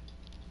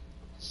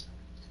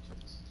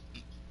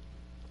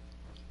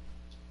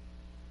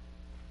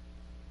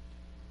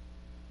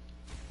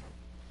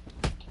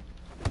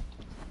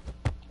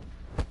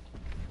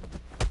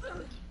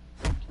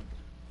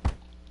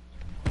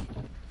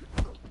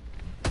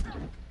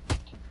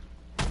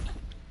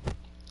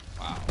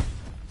 Wow.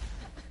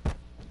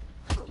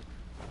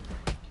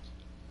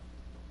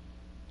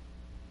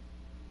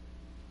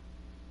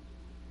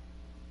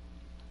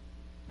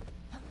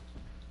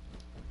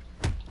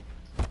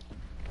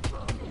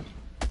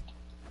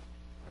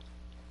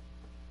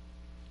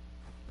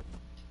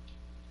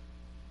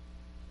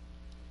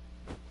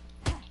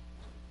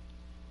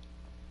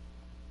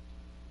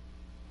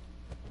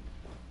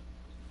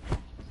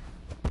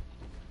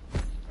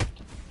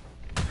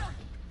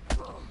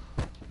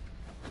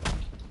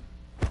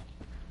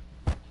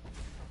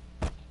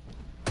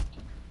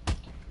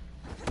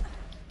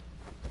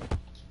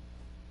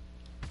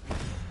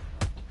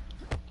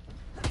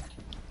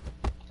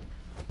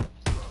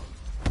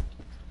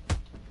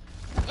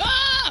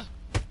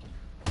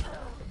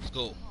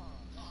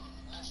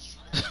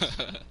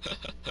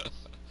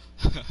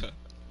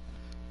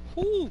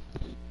 Whew.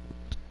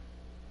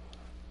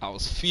 I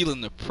was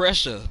feeling the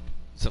pressure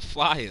to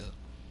fire.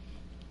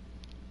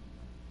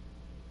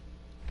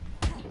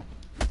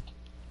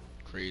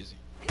 Crazy.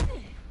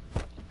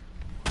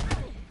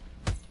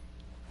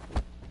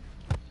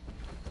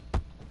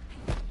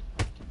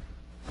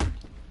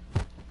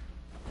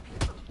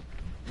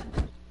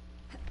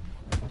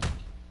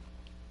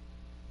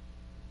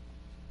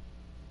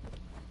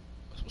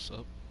 That's what's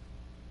up.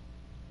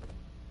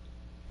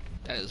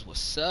 That is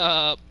what's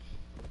up.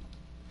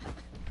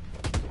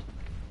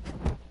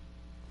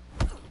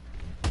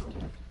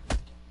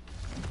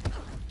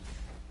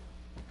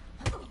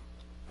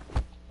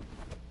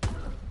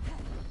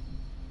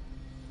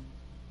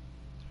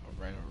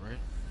 Alright, alright.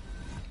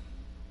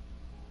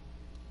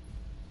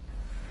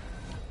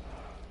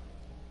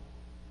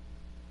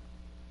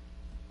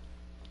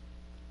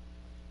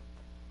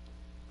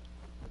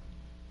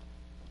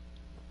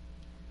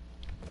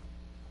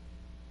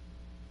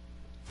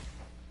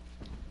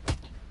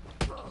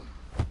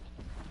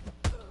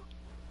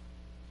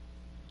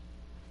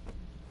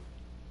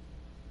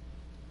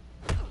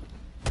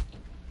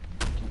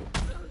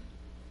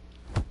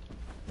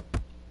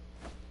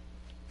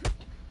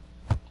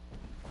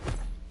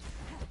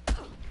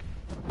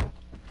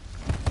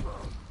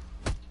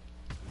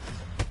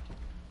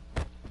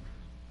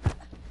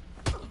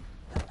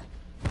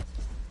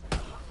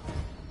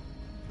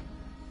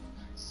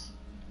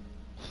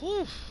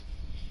 Whew.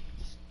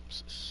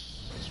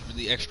 It's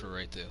really extra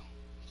right there.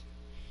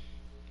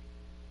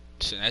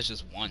 Shit, that's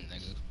just one,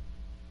 nigga.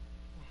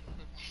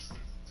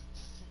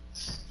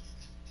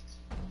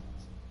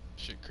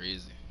 Shit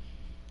crazy.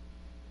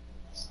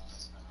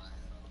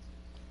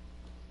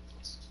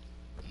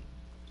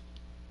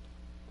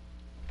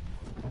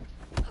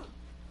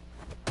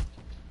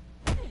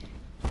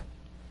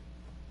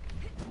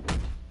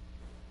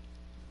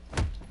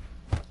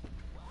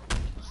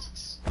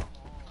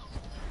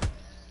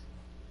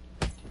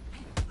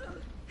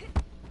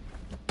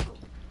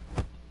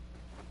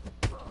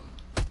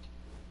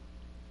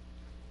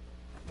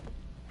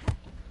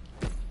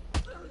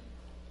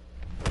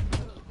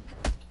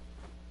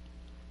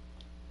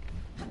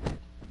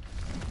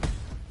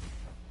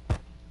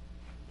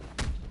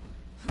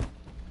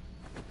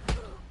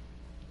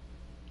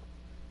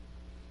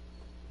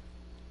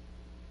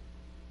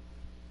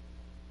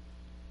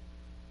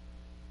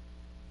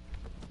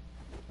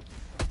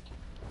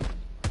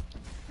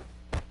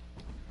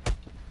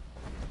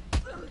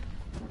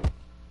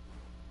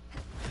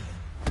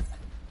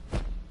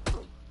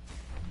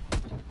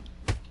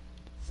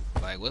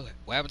 Like,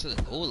 what happened to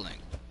the goal link?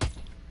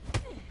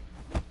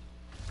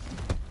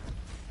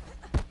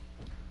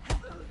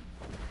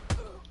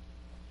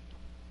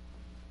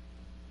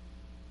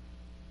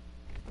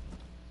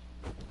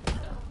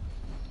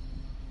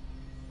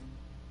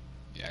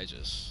 Yeah, I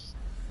just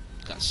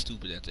got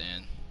stupid at the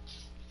end.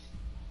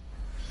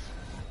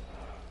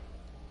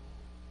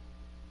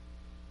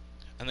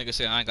 I think I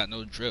said I ain't got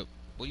no drip.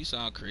 Boy, you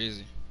sound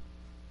crazy.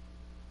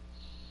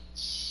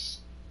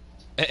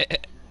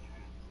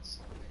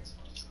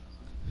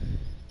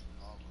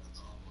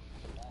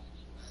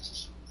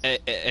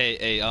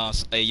 Hey,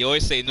 you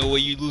always say no way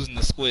you losing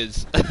the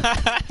Skwidz.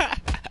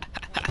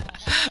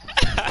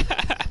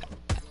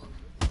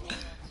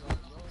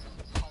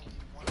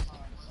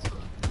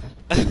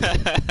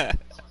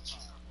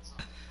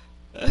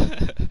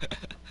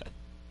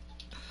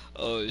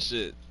 Oh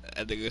shit,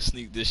 I think I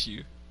sneak this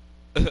you.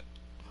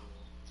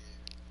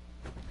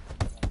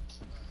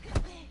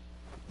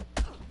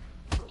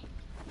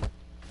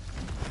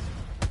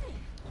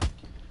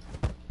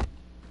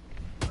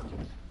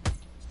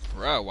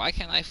 Bro, why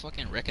can't I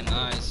fucking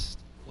recognize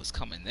what's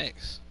coming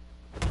next?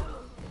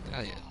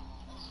 Hell yeah.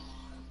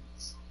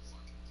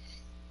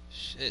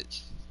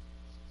 Shit.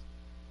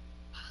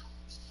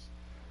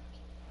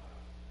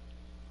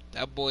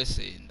 That boy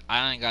saying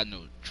I ain't got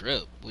no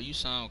drip. Boy, you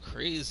sound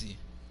crazy.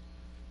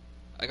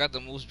 I got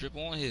the most drip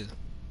on here.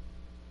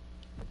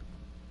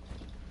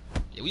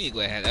 Yeah, we need to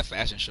go ahead and have that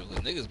fashion show, cause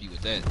niggas be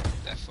with that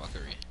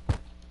fuckery.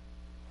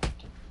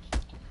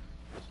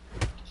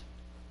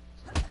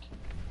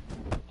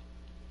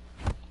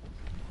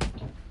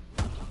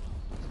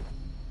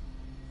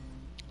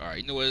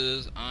 Alright, you know what it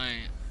is? I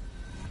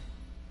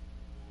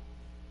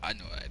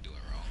know what I doing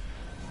wrong.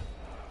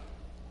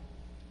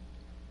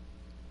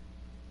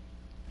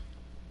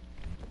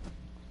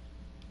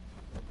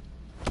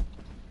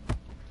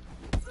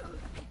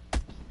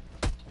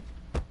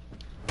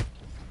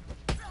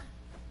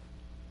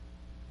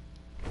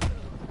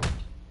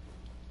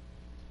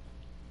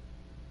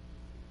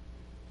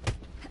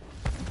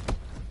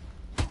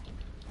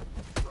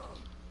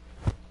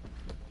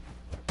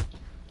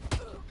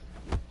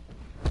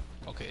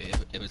 Okay,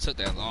 if it took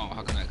that long,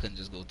 how come I couldn't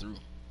just go through?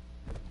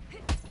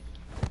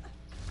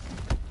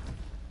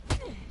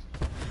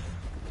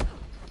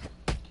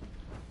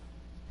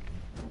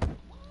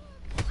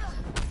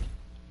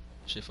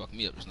 Shit fucked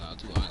me up just now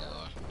too, I ain't gonna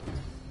lie.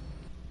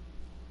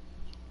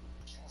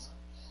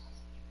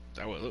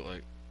 That what it looked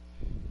like.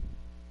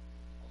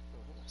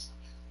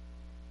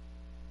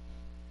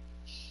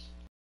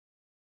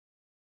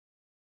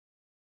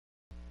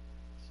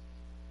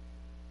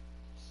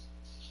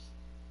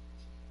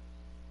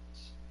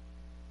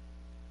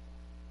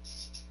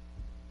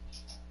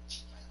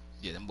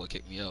 Yeah, them boy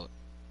kicked me out.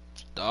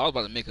 Dog, I was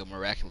about to make a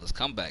miraculous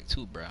comeback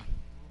too, bro.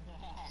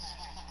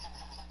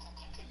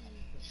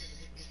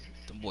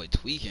 Them boy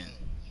tweaking.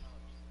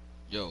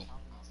 Yo,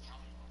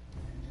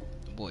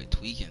 them boy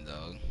tweaking,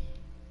 dog.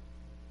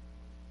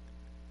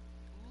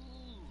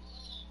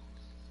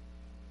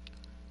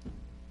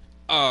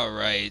 All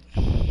right.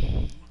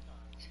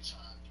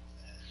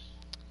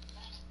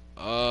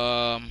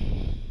 Um,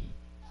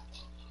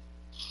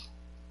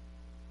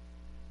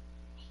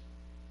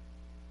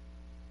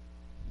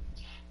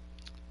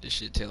 this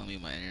shit telling me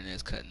my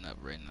internet's cutting up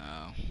right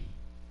now.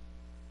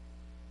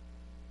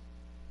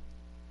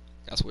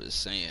 That's what it's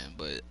saying,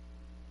 but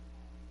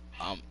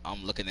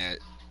I'm looking at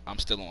I'm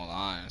still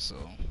online, so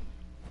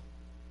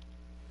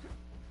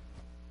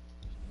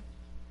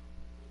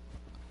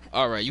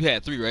all right. You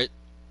had 3, right?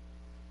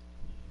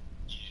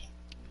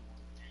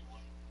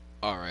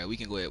 All right, we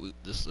can go ahead.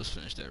 Let's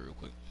finish that real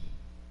quick.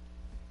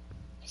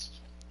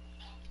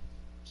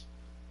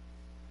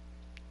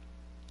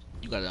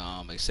 You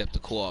gotta accept the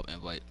co-op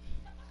invite.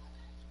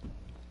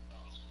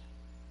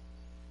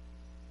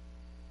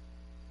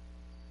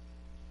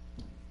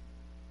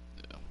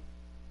 Yeah.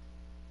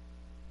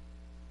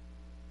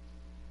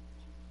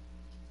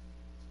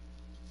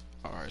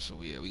 All right, so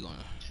yeah, we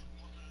gonna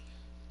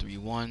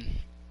 3-1.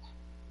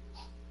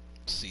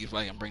 See if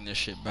I can bring this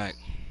shit back.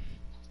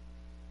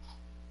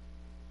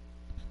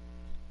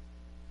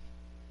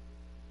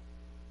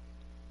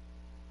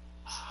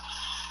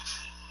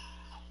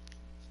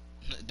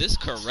 This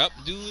corrupt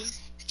dude.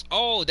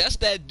 Oh, that's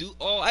that dude.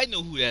 Oh, I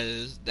know who that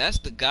is. That's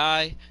the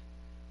guy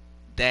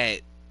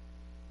that.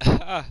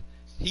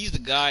 He's the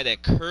guy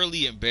that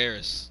Curly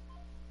embarrassed.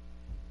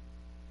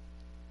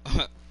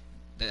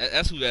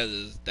 That's who that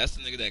is. That's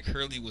the nigga that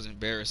Curly was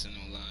embarrassing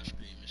on live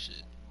stream and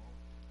shit.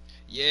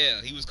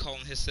 Yeah, he was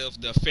calling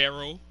himself the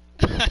Pharaoh.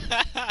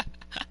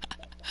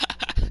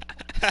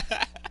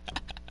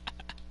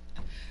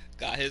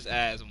 Got his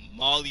ass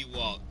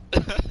mollywop.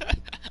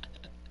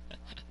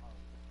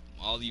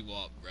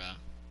 Mollywop, bruh.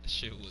 That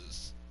shit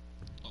was.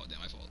 Oh, damn,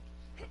 my fault.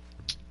 What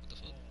the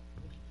fuck?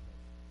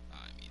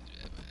 I didn't mean to do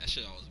that, man. That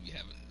shit always be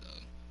happening,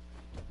 though.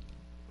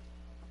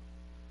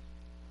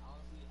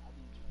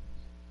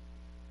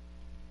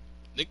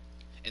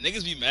 And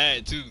niggas be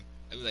mad, too.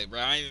 They be like, bruh,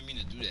 I didn't even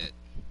mean to do that.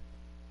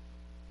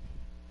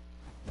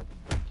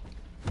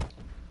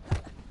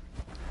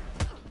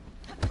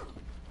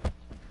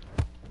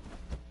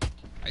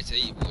 I tell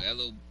you, boy, that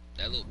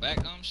little back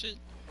shit,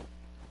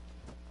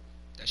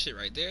 that shit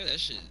right there, that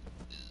shit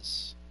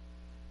is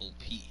OP.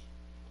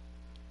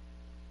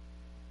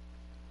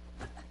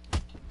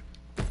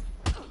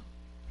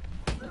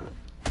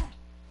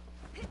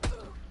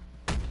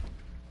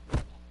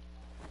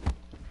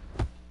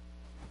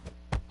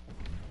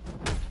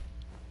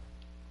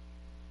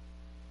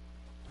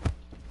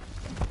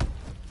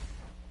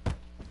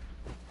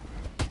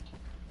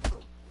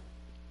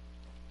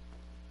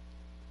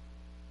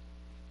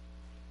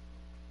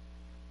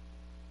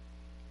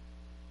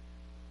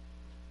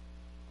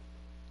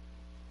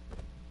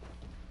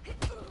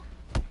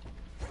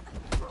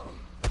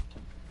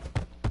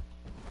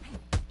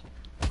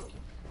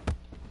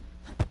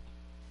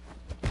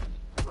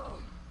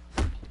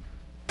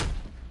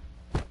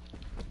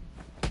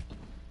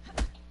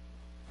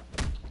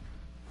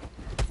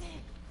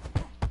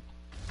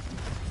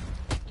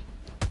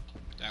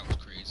 That was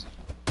crazy.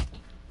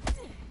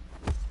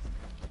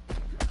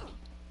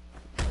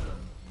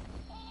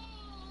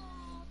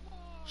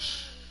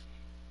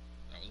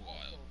 That was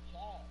wild.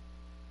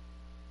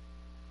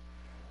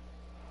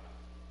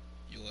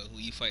 Yo, who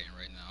you fighting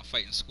right now? I'm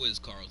fighting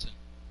Skwidz, Carlton.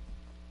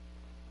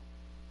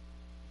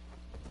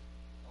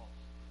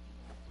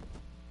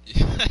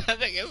 I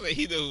think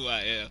he know who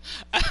I am.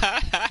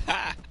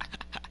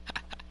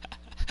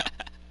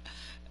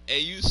 Hey,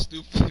 you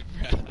stupid,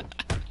 bro.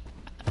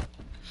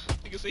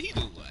 Nigga say he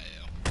know who I am.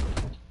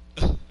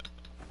 Oh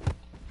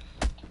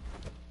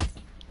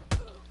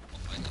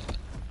my god.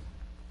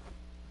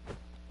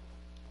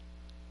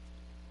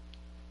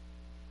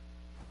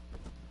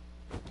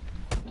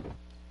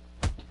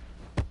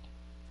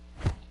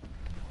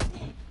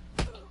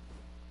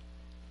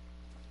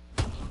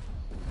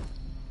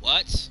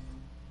 What?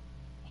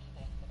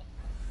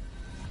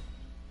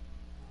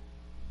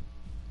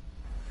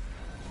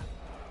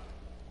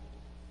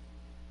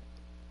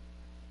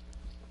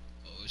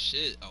 Oh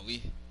shit, are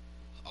we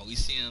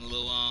seeing a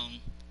little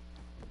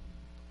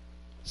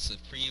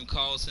Supreme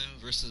Carlton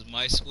versus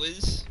my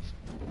Skwidz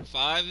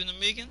 5 in the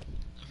making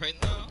right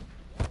now?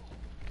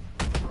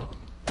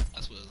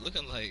 That's what it's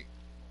looking like.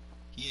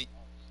 He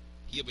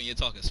up in here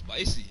talking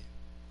spicy.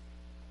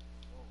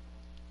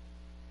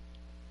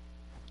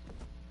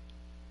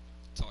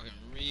 Talking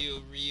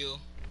real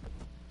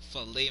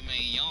filet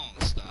mignon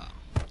style.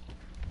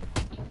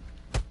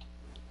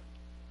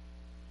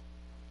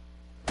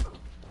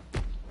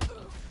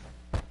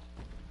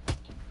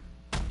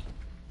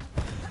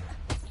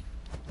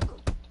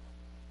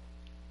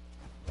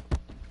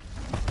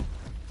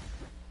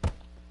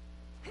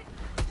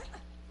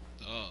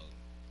 Dog.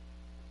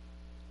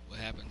 What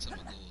happened to my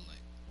goal?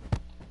 Like,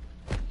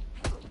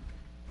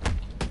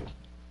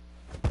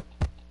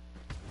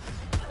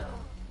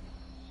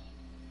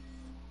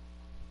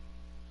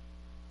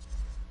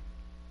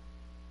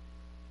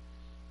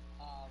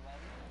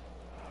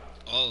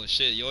 Oh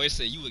shit! You always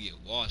say you would get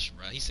washed,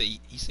 bro. He said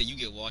you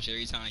get washed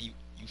every time you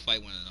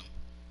fight one of them.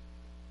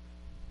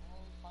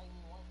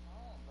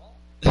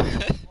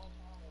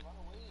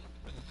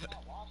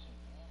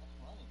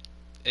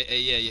 Hey,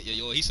 yeah, yeah,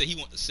 yo. He said he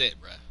want the set,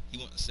 bro. He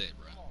want the set,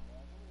 bro.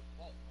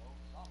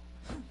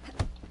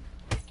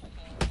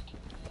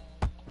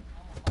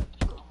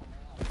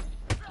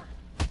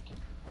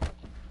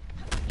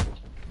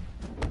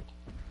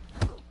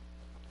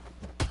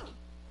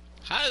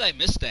 How did I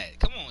miss that?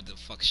 Come on with the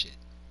fuck shit.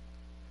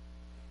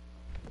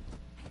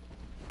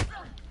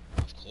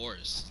 Of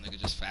course, this nigga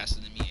just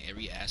faster than me in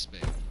every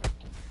aspect.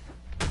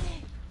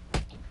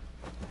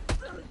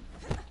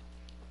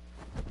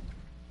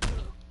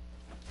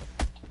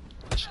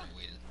 I should have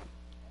waited.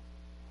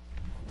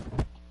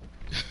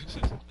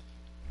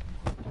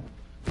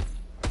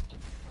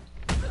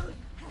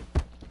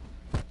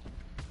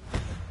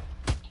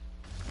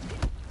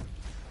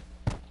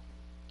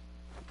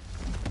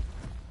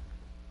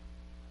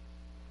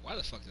 Why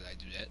the fuck did I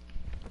do that?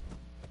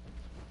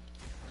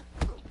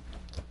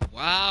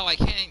 Wow, I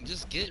can't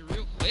just get it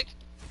real quick.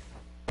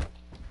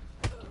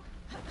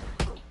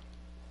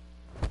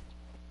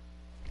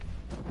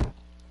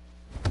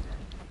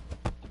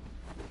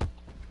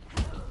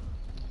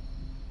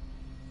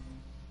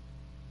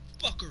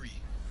 Fuckery.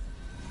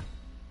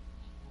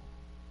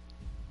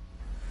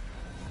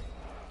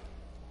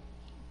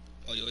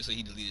 Oh, yo, say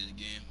he deleted the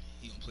game.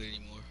 He don't play it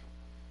anymore.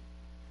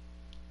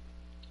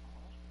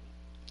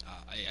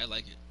 I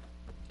like it.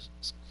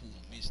 It's cool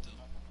with me still.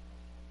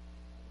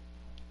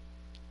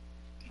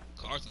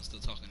 Carson's still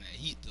talking that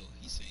heat though.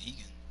 He's saying he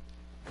can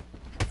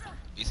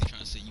basically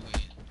trying to say you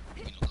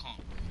ain't no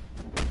comp,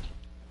 bro.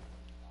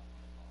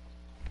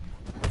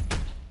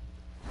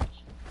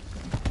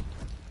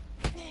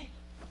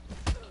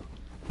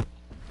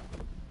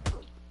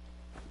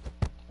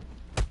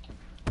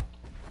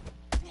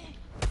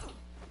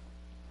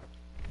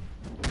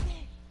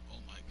 Oh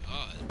my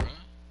god, bro.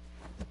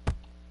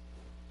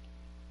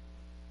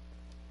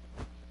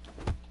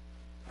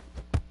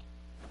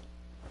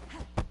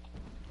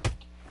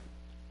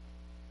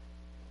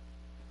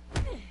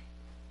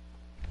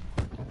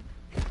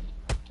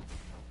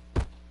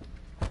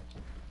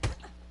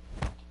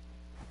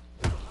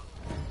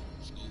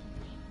 Let's go.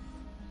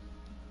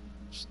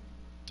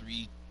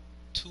 3,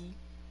 2.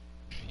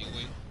 Your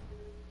way.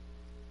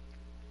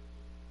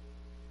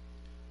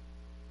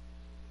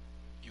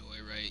 Your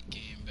way right.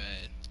 Game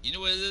bad. You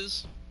know what it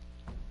is?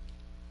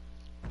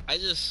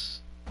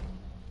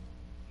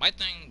 My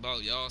thing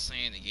about y'all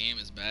saying the game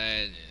is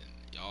bad and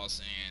y'all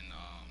saying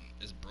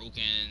it's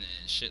broken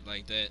and shit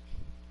like that.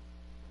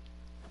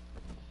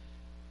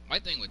 My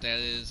thing with that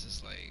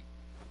is like,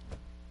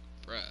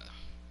 bruh,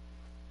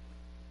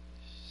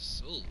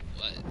 so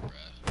what,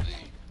 bruh?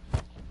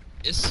 Like,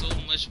 it's so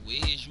much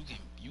ways you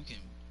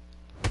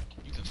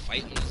can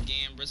fight in this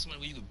game, bruh. So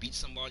many ways you can beat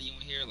somebody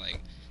on here. Like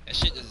that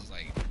shit is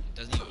like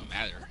doesn't even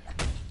matter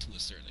to a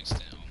certain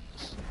extent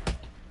almost.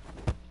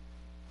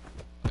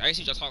 I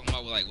see what y'all talking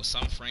about with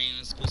some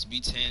frames supposed to be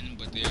 10,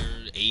 but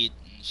they're 8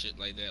 and shit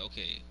like that.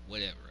 Okay,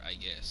 whatever, I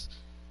guess.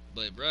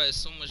 But bruh, there's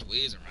so much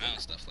ways around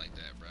stuff like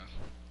that, bruh.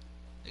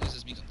 Niggas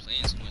just be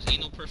complaining so much.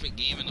 Ain't no perfect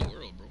game in the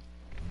world, bro.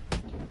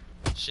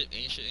 Shit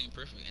ain't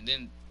perfect. And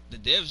then the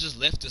devs just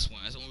left this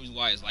one. That's the only reason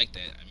why it's like that.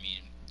 I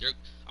mean,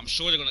 I'm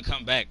sure they're gonna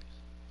come back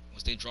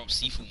once they drop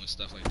Sifu and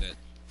stuff like that.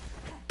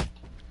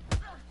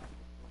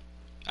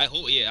 I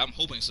hope, yeah, I'm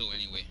hoping so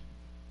anyway.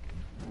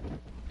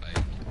 Like,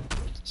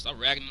 stop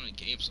ragging on the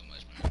game so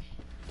much, man.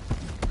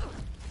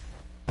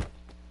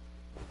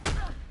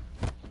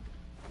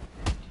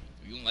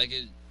 If you don't like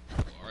it,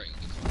 well, alright,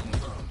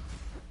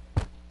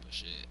 but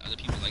shit, other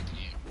people like the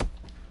game.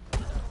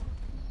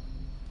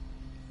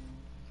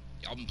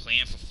 Y'all been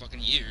playing for fucking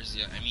years.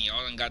 Yeah, I mean,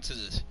 y'all done got to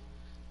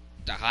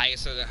the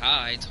highest of the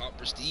high, top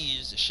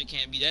prestige. The shit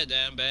can't be that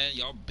damn bad.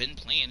 Y'all been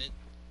playing it.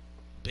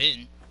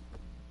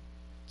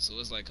 So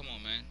it's like, come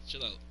on, man,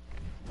 chill out.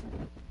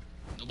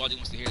 Nobody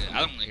wants to hear that. I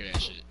don't want to hear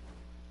that shit.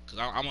 Cause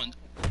I want.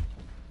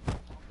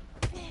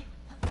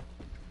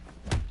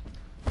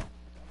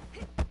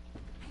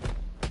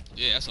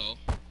 Yeah, that's all.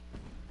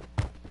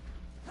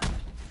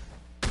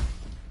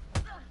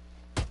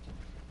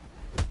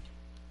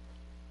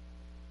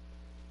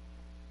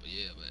 But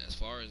yeah, but as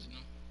far as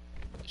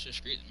it's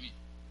just great to me.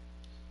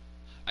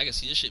 I can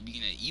see this shit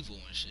being that evil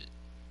and shit.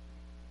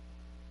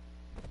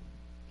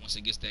 Once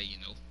it gets that,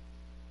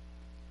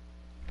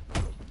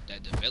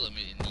 that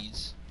development it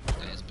needs,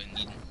 that it's been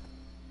needing.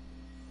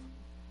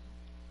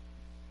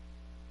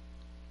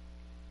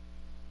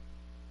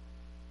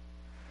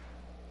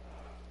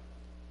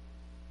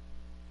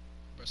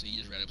 Bro, so you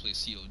just rather play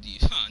COD.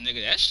 Huh,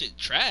 nigga, that shit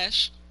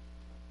trash.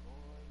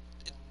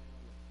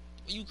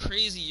 Are you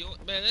crazy, yo?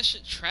 Man, that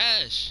shit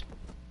trash.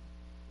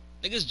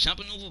 Niggas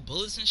jumping over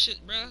bullets and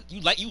shit, bro.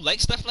 You like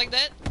stuff like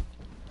that?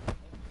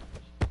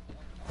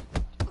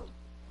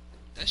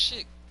 That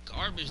shit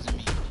garbage to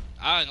me.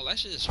 That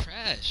shit is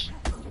trash.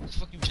 The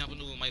fuck you jumping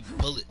over my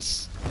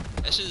bullets?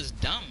 That shit is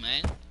dumb,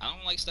 man. I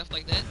don't like stuff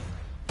like that.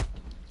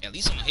 At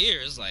least on here,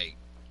 it's like,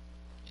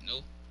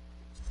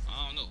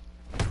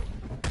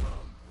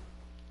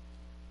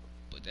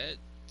 but that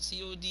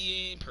COD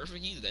ain't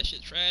perfect either. That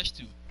shit trash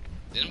too.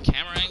 Then them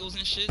camera angles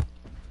and shit.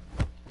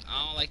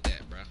 I don't like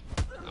that, bro.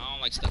 I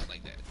don't like stuff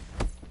like that.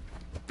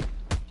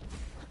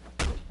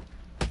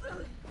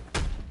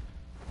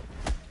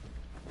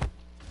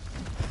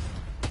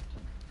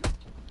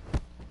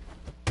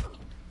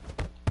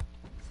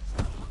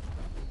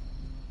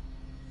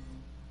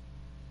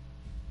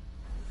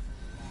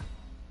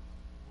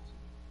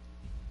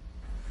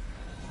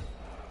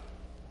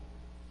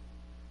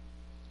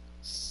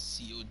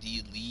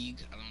 COD League.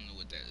 I don't know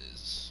what that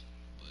is,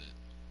 but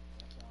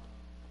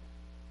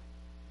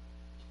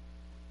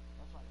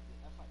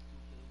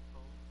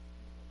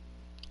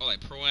oh,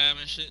 like Pro Am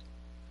and shit.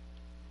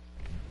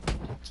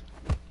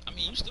 I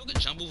mean, you still can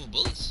jump over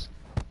bullets.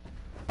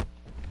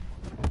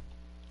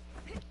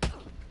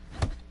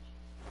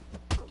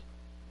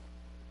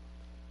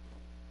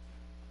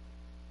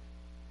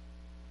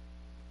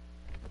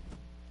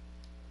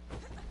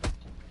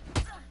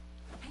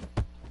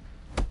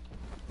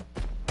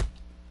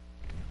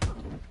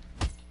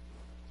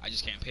 I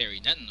just can't parry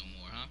nothing no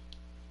more, huh?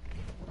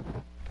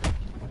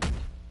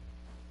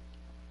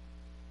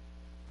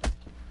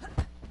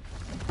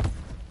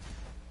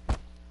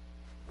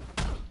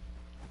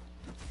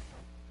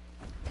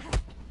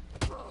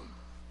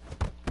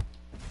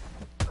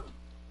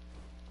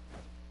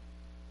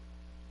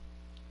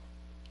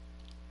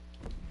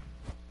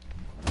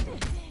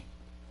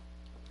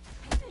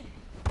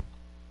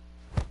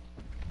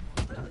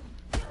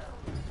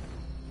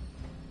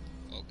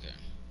 Okay.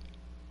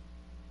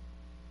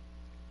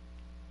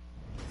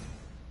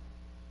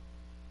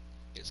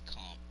 It's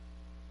comp.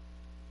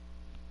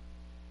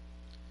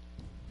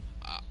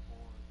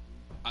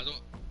 I don't.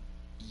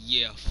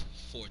 Yeah,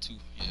 4-2.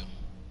 Yeah,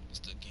 it's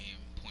the game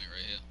point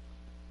right here.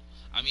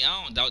 I mean,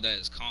 I don't doubt that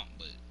it's comp,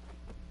 but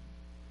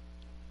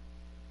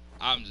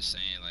I'm just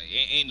saying, like,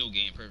 ain't no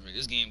game perfect.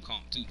 This game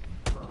comp too,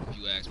 if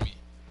you ask me.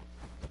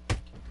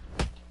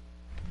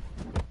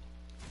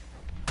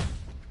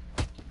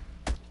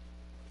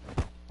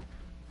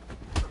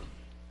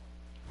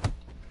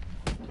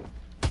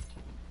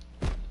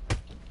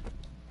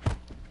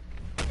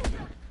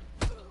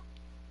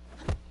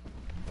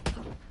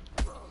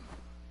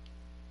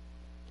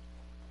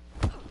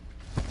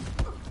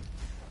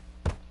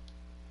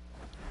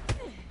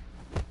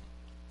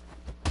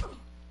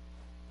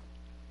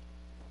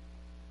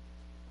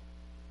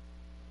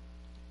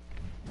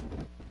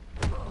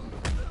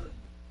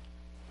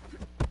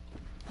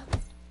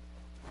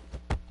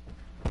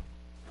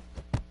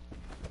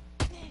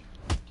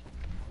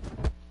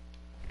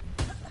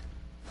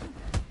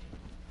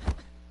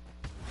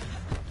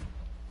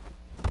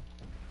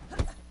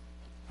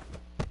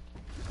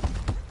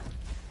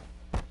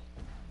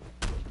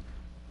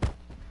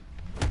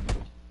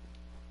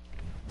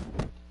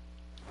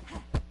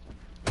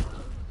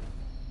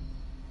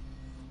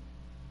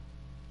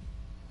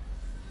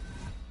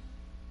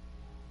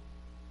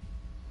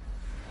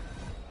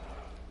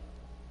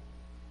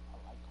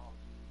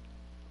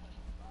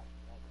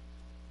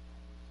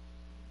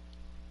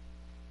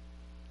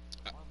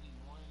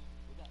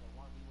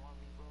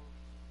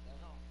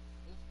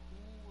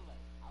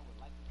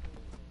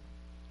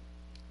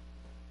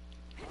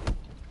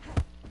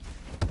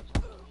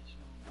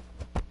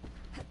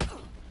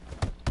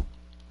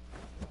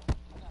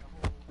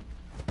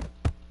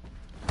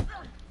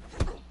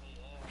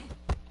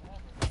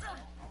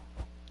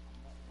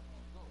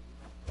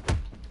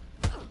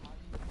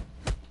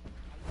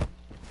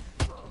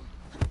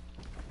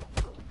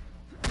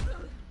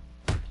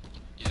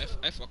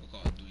 I fuck with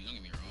Call of Duty, don't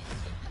get me wrong.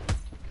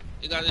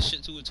 It got this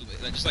shit to it too,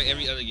 like just like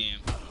every other game.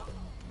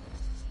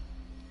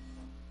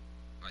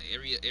 Like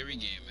every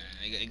game,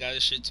 man. It got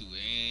this shit to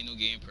it. Ain't no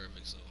game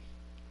perfect, so.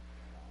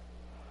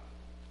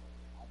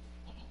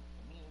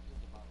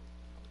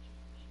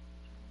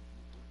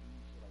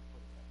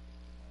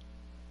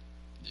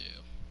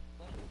 Yeah.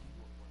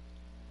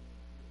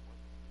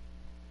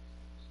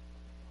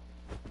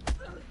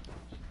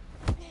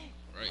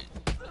 Right.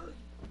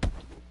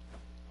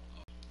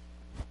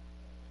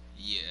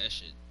 Yeah,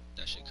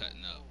 that shit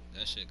cutting up.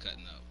 That shit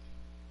cutting up.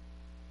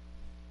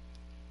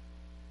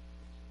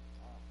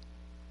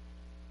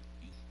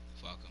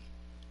 Fuck 'em.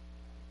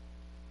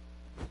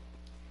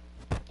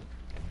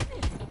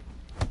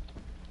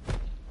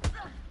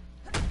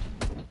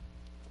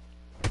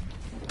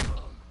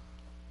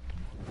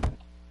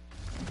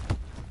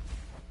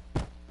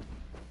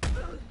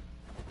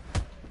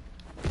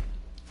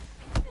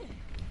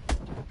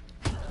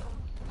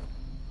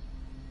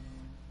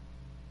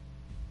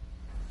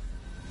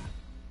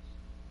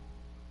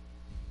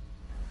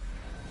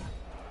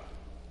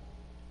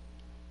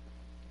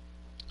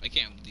 I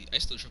can't believe I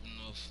still tripping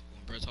off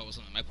when Brett talk about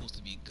something might supposed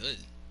to be good.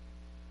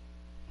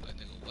 Like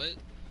nigga, what?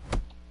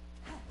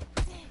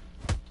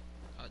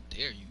 How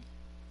dare you?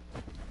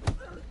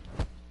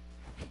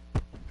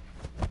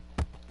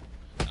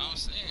 I'm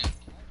saying.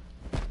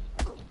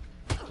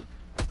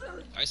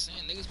 I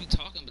saying niggas be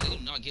talking, but they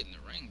do not get in the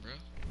ring, bro.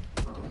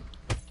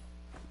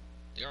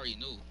 They already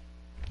know.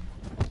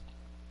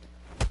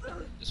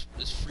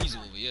 This freezer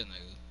over here,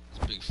 nigga.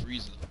 It's Big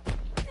Freezer.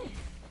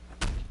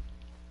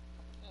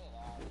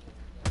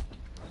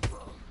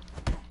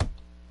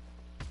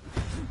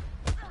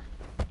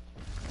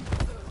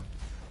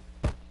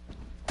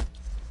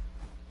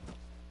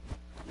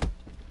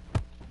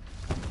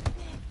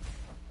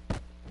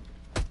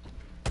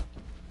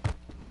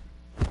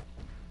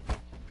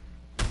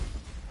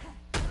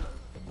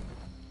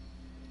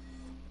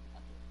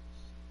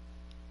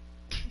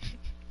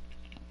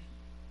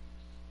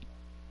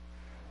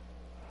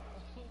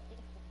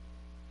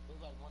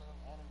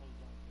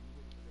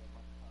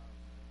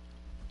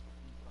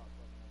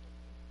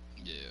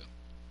 Yeah.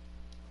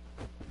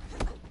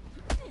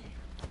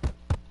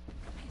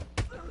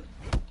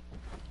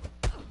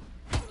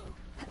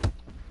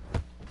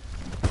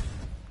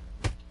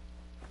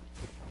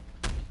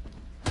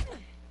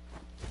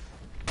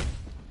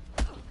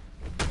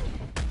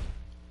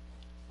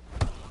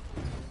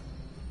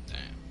 Damn.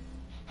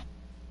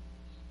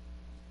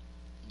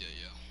 Yeah,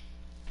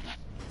 yeah.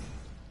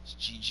 It's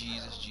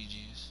GG's. It's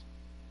GG's.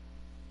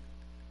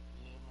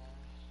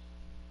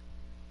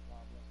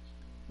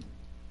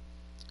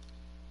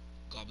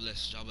 God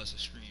bless. God bless the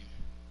stream.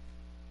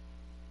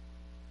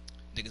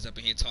 Niggas up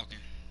in here talking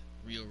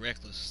real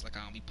reckless, like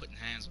I don't be putting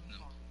hands on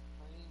them.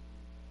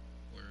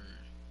 Or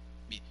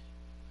me,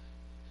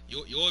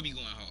 you'll be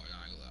going hard.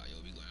 I ain't gonna lie,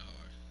 you'll be going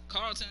hard.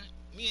 Carlton,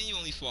 me and you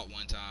only fought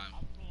one time.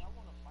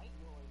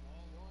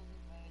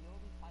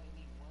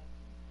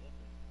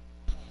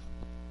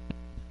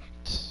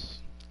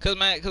 Cause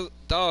man, cause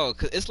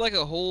it's like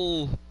a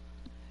whole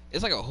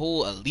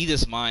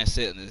elitist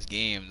mindset in this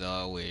game,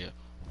 dog. Where,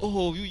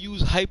 oh, if you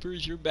use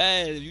hypers, you're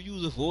bad. If you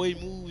use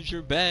avoid moves,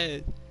 you're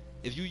bad.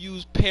 If you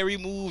use parry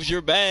moves,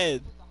 you're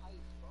bad.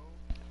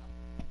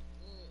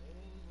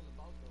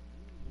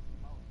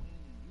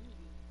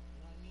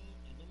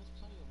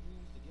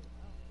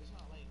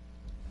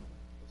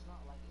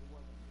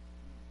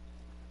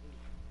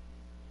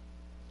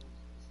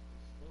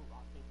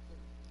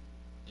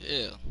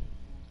 Yeah,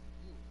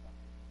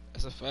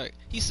 that's a fact.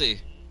 He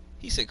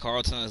said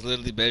Carlton is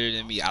literally better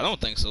than me. I don't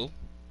think so.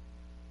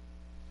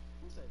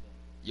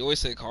 You always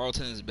say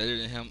Carlton is better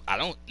than him. I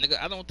don't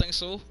think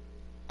so.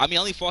 I mean,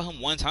 I only fought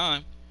him one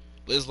time,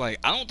 but it's like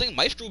I don't think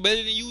Maestro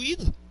better than you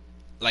either.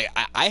 Like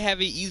I have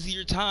an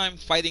easier time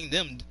fighting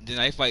them than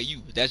I fight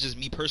you. That's just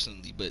me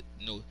personally. But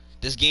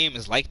this game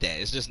is like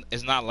that.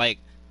 It's not like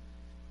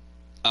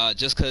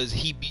just because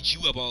he beat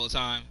you up all the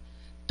time,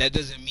 that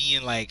doesn't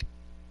mean like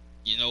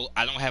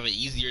I don't have an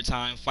easier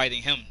time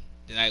fighting him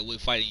than I would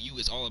fighting you.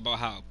 It's all about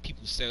how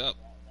people set up.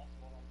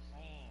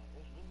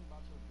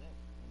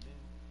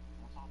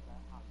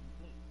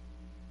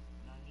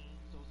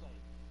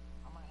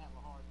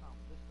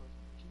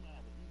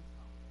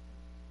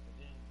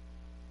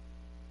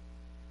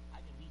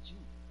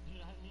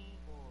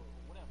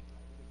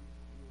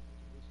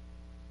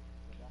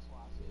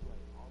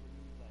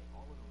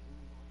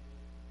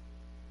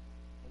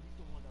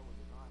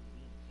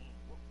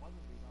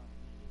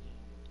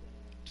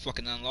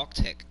 Fucking unlock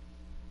tech.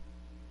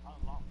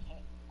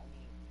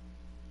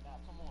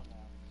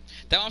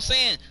 That's what I'm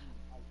saying.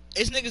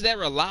 It's niggas that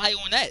rely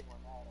on that.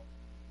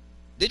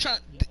 They trying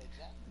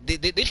they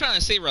trying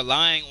to say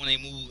relying on a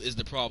move is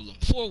the problem.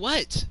 For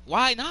what?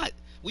 Why not?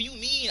 What do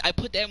you mean? I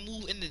put that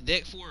move in the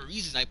deck for a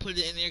reason. I put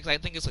it in there because I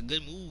think it's a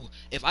good move.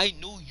 If I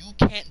know you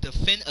can't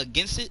defend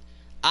against it,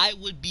 I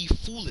would be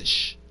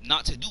foolish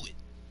not to do it.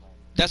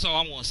 That's all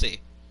I'm gonna say.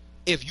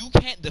 If you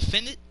can't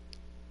defend it,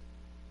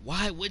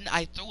 why wouldn't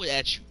I throw it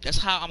at you? That's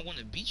how I'm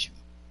gonna beat you.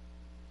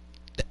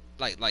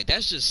 Like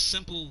that's just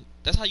simple.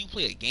 That's how you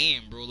play a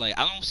game, bro. Like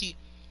I don't see.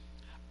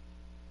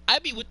 I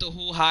be with the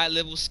whole high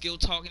level skill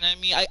talking at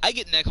me. I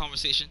get in that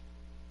conversation,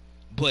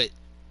 but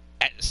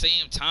at the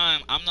same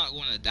time, I'm not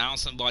going to down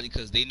somebody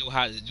because they know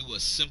how to do a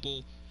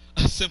simple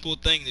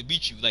thing to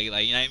beat you. Like you know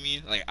what I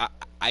mean? Like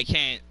I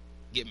can't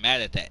get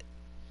mad at that.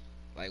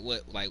 Like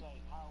what? Like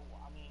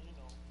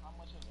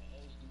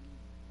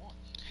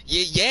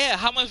yeah.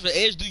 How much of an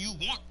edge do you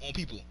want on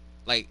people?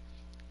 Like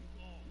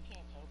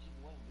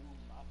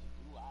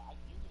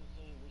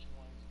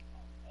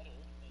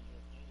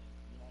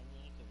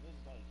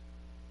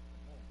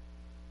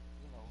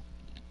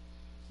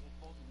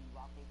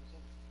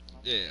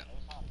yeah.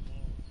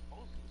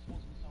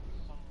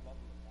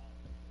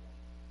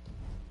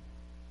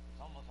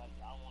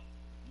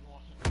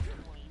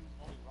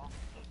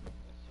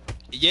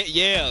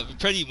 Yeah,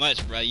 pretty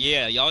much, bro.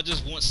 Yeah, y'all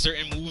just want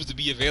certain moves to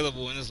be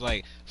available, and it's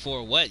like,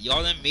 for what?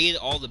 Y'all done made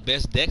all the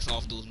best decks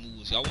off those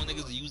moves. Y'all want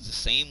niggas to use the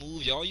same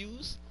moves y'all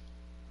use?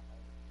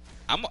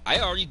 I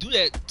already do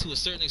that to a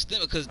certain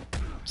extent because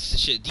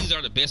shit, these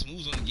are the best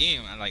moves on the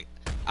game. And like,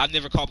 I've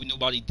never copied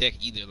nobody deck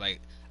either. Like,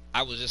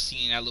 I was just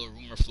seeing that little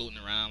rumor floating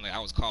around. Like, I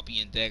was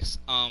copying decks.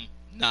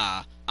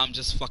 Nah, I'm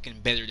just fucking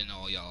better than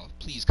all y'all.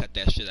 Please cut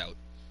that shit out.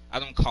 I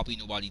don't copy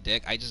nobody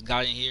deck. I just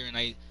got in here and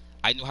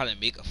I know how to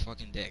make a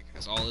fucking deck.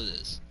 That's all it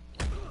is.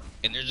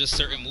 And there's just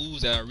certain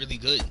moves that are really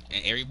good,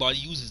 and everybody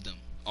uses them.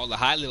 All the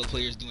high level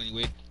players do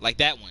anyway. Like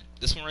that one.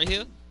 This one right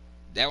here.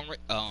 That one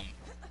right.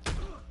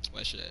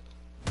 What should I?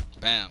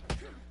 Bam.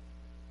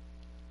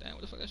 Damn,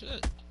 what the fuck that shit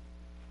at?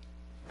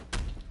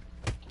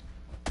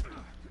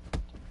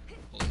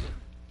 Hold up.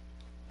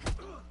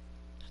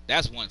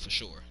 That's one for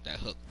sure. That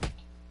hook.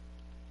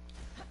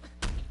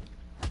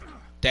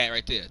 That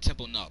right there.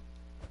 Temple knock.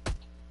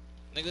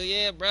 Nigga,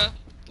 yeah, bruh.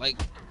 Like,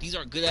 these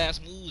are good ass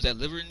moves. That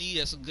liver knee,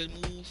 that's a good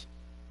move.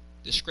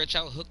 The stretch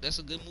out hook, that's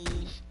a good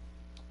move.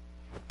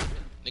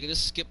 Nigga,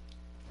 this skip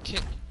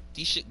kick.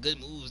 These shit good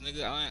moves, nigga.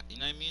 You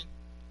know what I mean?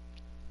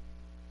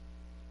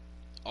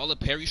 All the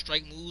parry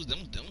strike moves,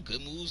 them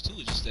good moves too.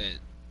 It's just that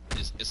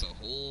it's a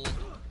whole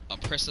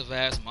oppressive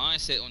ass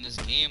mindset on this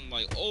game.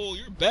 Like, oh,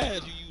 you're bad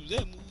if you use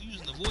that move. You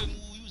use an avoid move,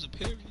 you use a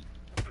parry.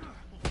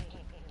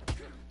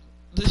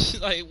 This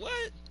shit, like,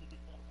 what?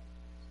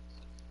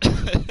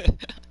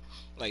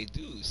 Like,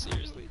 dude,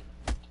 seriously?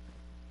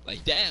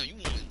 Like, damn, you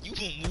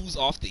want moves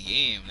off the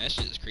game. That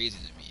shit is crazy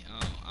to me.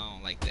 I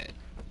don't like that.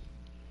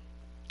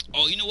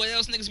 Oh, you know what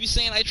else niggas be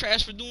saying I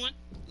trash for doing?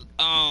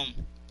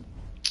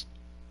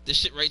 This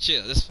shit right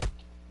here. This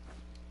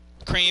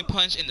crane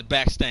punch in the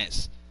back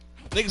stance.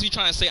 Niggas be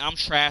trying to say I'm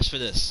trash for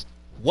this.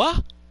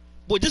 What?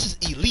 Boy, this is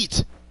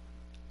elite.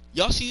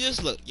 Y'all see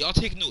this? Look, y'all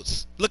take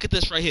notes. Look at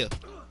this right here.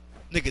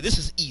 Nigga, this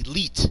is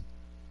elite.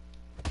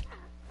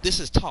 This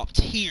is top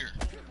tier.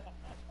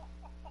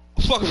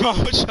 Fuck wrong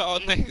with y'all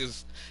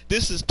niggas?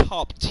 This is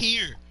top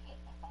tier.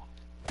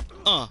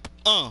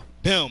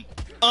 Bim.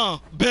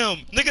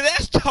 Nigga,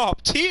 that's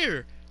top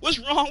tier. What's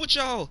wrong with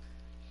y'all?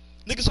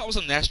 Niggas talking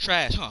something that's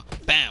trash, huh?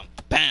 Bam.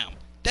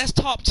 That's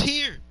top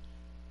tier.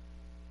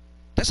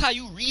 That's how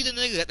you read a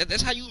nigga.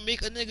 That's how you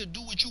make a nigga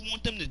do what you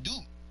want them to do.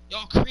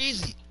 Y'all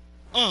crazy.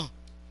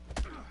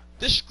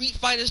 This Street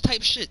Fighters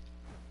type shit.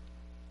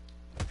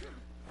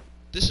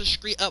 This is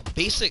straight up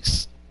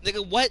basics.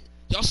 Nigga, what?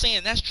 Y'all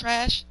saying that's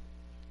trash?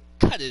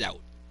 Cut it out.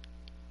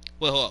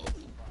 Well, hold up.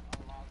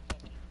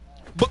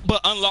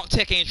 But unlock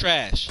tech ain't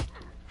trash.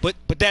 But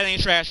that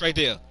ain't trash right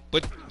there.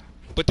 But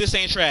this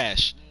ain't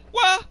trash.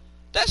 Well,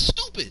 that's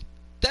stupid.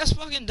 That's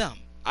fucking dumb.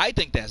 I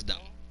think that's dumb.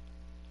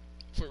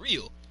 For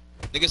real.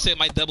 Nigga said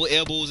my double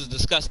elbows is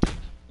disgusting.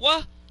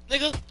 What?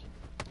 Nigga,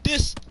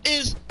 this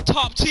is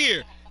top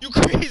tier. You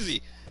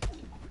crazy.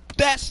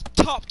 That's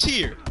top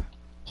tier.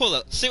 Hold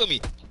up. Say with me.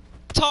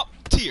 Top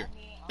tier.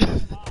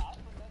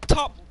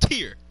 Top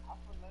tier.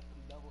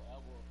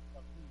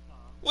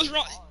 What's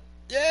wrong?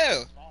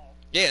 Yeah.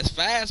 Yeah, it's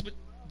fast, but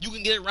you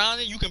can get around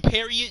it. You can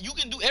parry it. You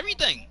can do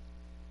everything.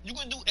 You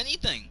can do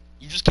anything.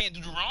 You just can't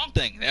do the wrong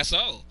thing. That's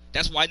all.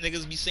 That's why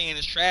niggas be saying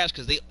it's trash,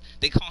 because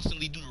they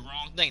constantly do the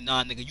wrong thing.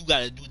 Nah, nigga, you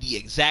gotta do the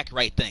exact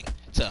right thing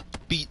to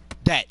beat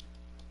that.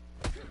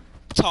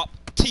 Top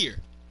tier.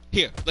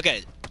 Here, look at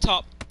it.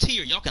 Top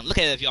tier. Y'all can look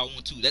at it if y'all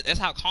want to. That's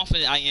how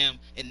confident I am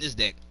in this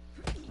deck.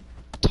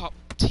 Top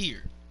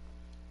tier.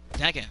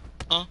 Then I can,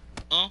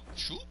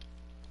 shoot.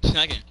 Then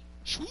I can,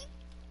 shoot.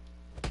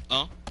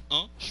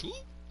 Shoot.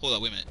 Hold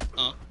up, wait a minute.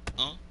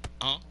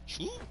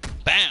 Shoot.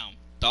 Bam.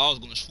 Dog's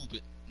gonna swoop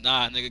it.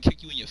 Nah, nigga,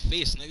 kick you in your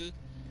face, nigga.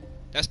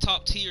 That's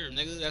top tier,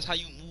 nigga. That's how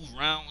you move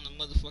around on the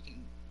motherfucking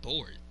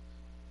board.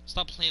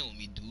 Stop playing with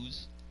me,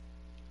 dudes.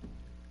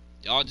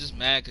 Y'all just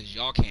mad because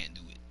y'all can't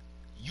do it.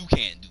 You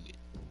can't do it.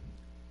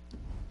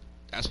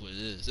 That's what it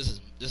is. This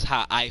is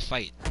how I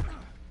fight.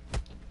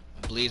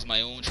 I blaze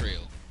my own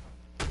trail.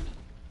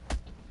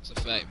 It's a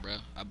fact, bro.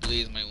 I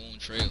blaze my own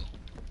trail.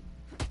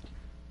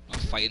 I'm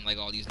fighting like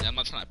all these. I'm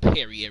not trying to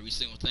parry every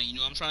single thing. You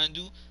know what I'm trying to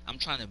do? I'm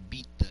trying to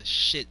beat the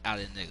shit out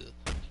of nigga.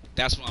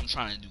 That's what I'm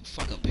trying to do.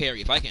 Fuck a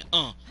parry. If I can,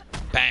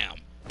 bam,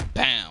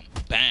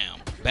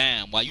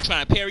 while you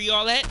trying to parry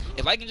all that,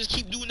 if I can just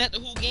keep doing that the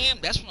whole game,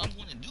 that's what I'm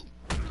going to do.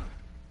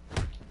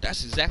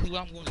 That's exactly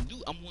what I'm going to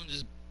do. I'm going to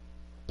just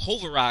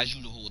pulverize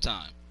you the whole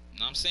time. You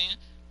know what I'm saying?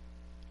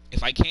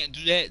 If I can't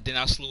do that, then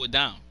I'll slow it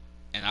down.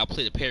 And I'll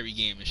play the parry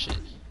game and shit.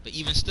 But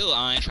even still,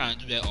 I ain't trying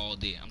to do that all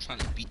day. I'm trying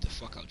to beat the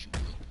fuck out you,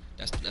 bro.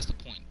 That's the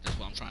point. That's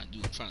what I'm trying to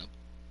do. I'm trying to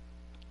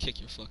kick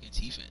your fucking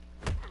teeth in.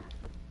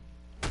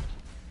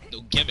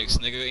 No gimmicks,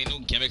 nigga. Ain't no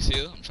gimmicks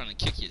here. I'm trying to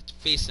kick your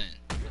face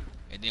in.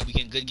 And then we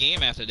can good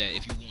game after that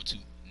if you want to.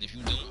 And if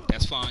you don't,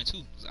 that's fine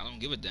too. Cause I don't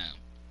give a damn.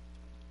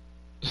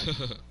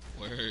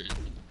 Word.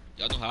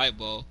 Y'all know how I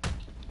ball.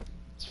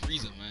 It's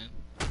freezing, man.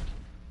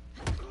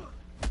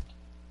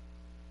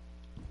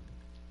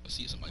 Let's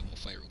see if somebody won't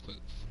fight real quick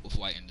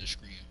before I end the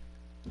screen.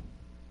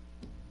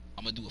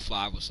 I'm gonna do a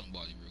 5 with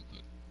somebody real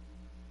quick.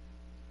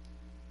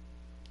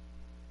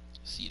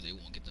 See if they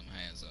won't get them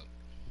hands up.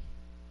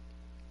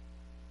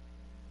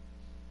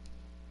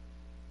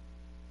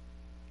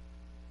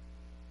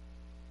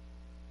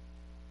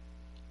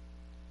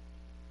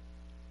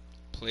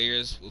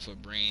 Players with a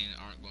brain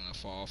aren't gonna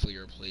fall for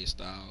your play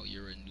style.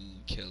 You're a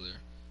noob killer.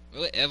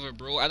 Whatever,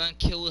 bro. I done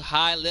killed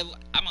high level.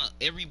 I'm a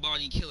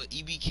everybody killer.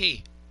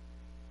 EBK.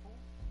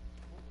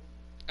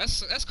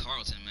 That's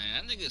Carlton,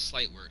 man. That nigga is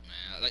slight work,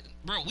 man. Like,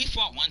 bro, we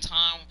fought one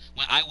time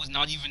when I was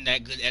not even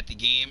that good at the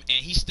game,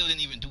 and he still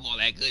didn't even do all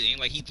that good. It ain't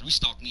like he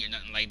 3-stalked me or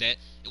nothing like that.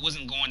 It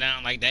wasn't going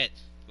down like that.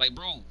 Like,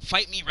 bro,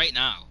 fight me right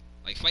now.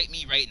 Like, fight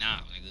me right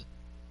now, nigga.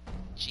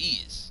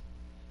 Jeez.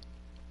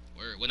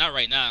 Word. Well, not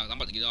right now. I'm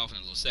about to get off in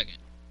a little second.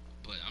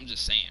 But I'm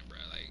just saying, bro.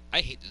 Like,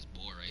 I hate this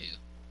boy right here.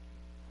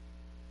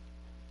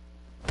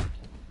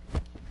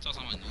 Talks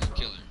I'm a noob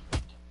killer.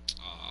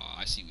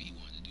 I see what he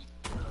wanted to do.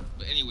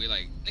 But anyway,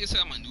 like, nigga said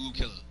I'm a noob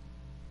killer.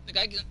 Nigga,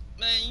 I get,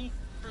 man,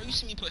 you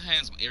see me put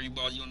hands on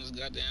everybody on this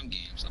goddamn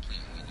game. Stop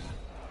playing with me, dude.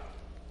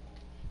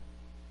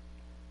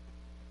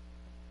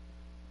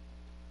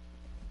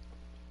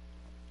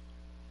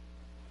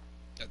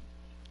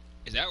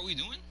 Is that what we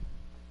doing?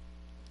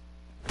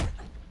 Get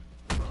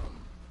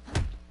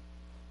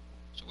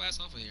your ass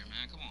off of here,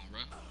 man. Come on,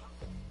 bro.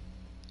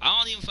 I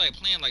don't even feel like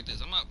playing like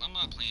this. I'm not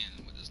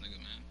playing with this nigga,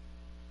 man.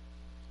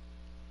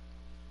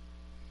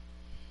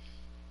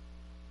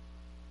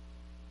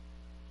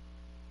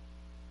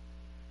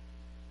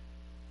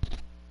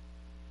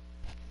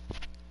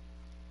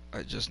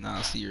 I just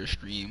now see your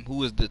stream.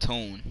 Who is the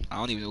tone? I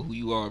don't even know who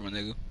you are, my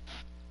nigga.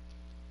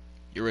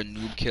 You're a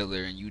noob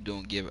killer and you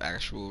don't give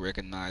actual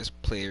recognized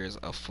players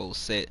a full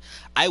set.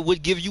 I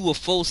would give you a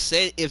full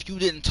set if you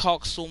didn't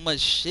talk so much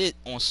shit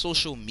on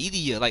social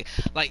media. Like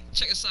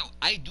check this out.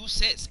 I do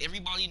sets.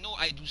 Everybody know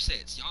I do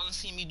sets. Y'all done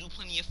seen me do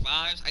plenty of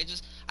fives.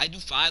 I do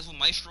fives with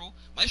Maestro.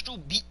 Maestro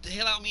beat the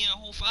hell out of me in a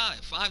whole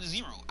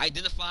 5-0. I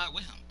did a 5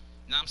 with him.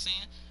 You know what I'm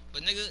saying?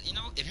 But nigga, you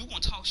know, if you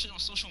want to talk shit on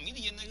social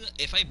media, nigga,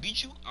 if I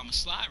beat you, I'ma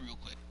slide real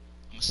quick.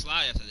 I'ma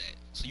slide after that.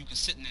 So you can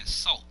sit in that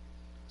salt.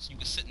 So you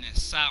can sit in that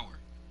sour.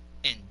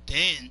 And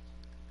then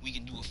we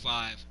can do a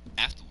 5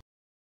 afterwards.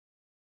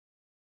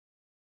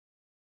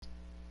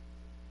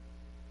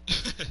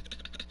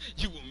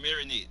 You will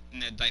marinate in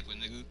that diaper,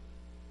 nigga.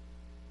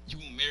 You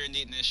will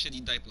marinate in that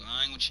shitty diaper.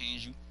 I ain't gonna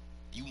change you.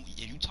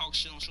 If you talk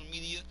shit on social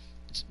media,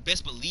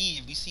 best believe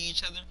if we see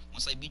each other,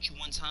 once I beat you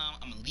one time,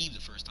 I'm gonna leave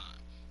the first time.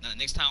 Now the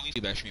next time we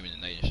back streaming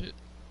tonight and shit.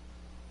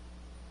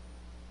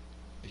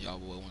 If y'all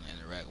boy wanna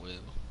interact,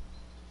 whatever.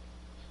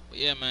 But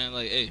yeah, man,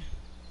 like, hey,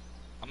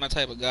 I'm that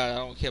type of guy. I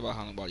don't care about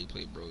how nobody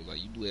play, bro.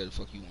 Like, you do whatever the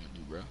fuck you wanna do,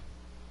 bro.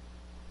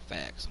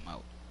 Facts. I'm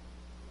out.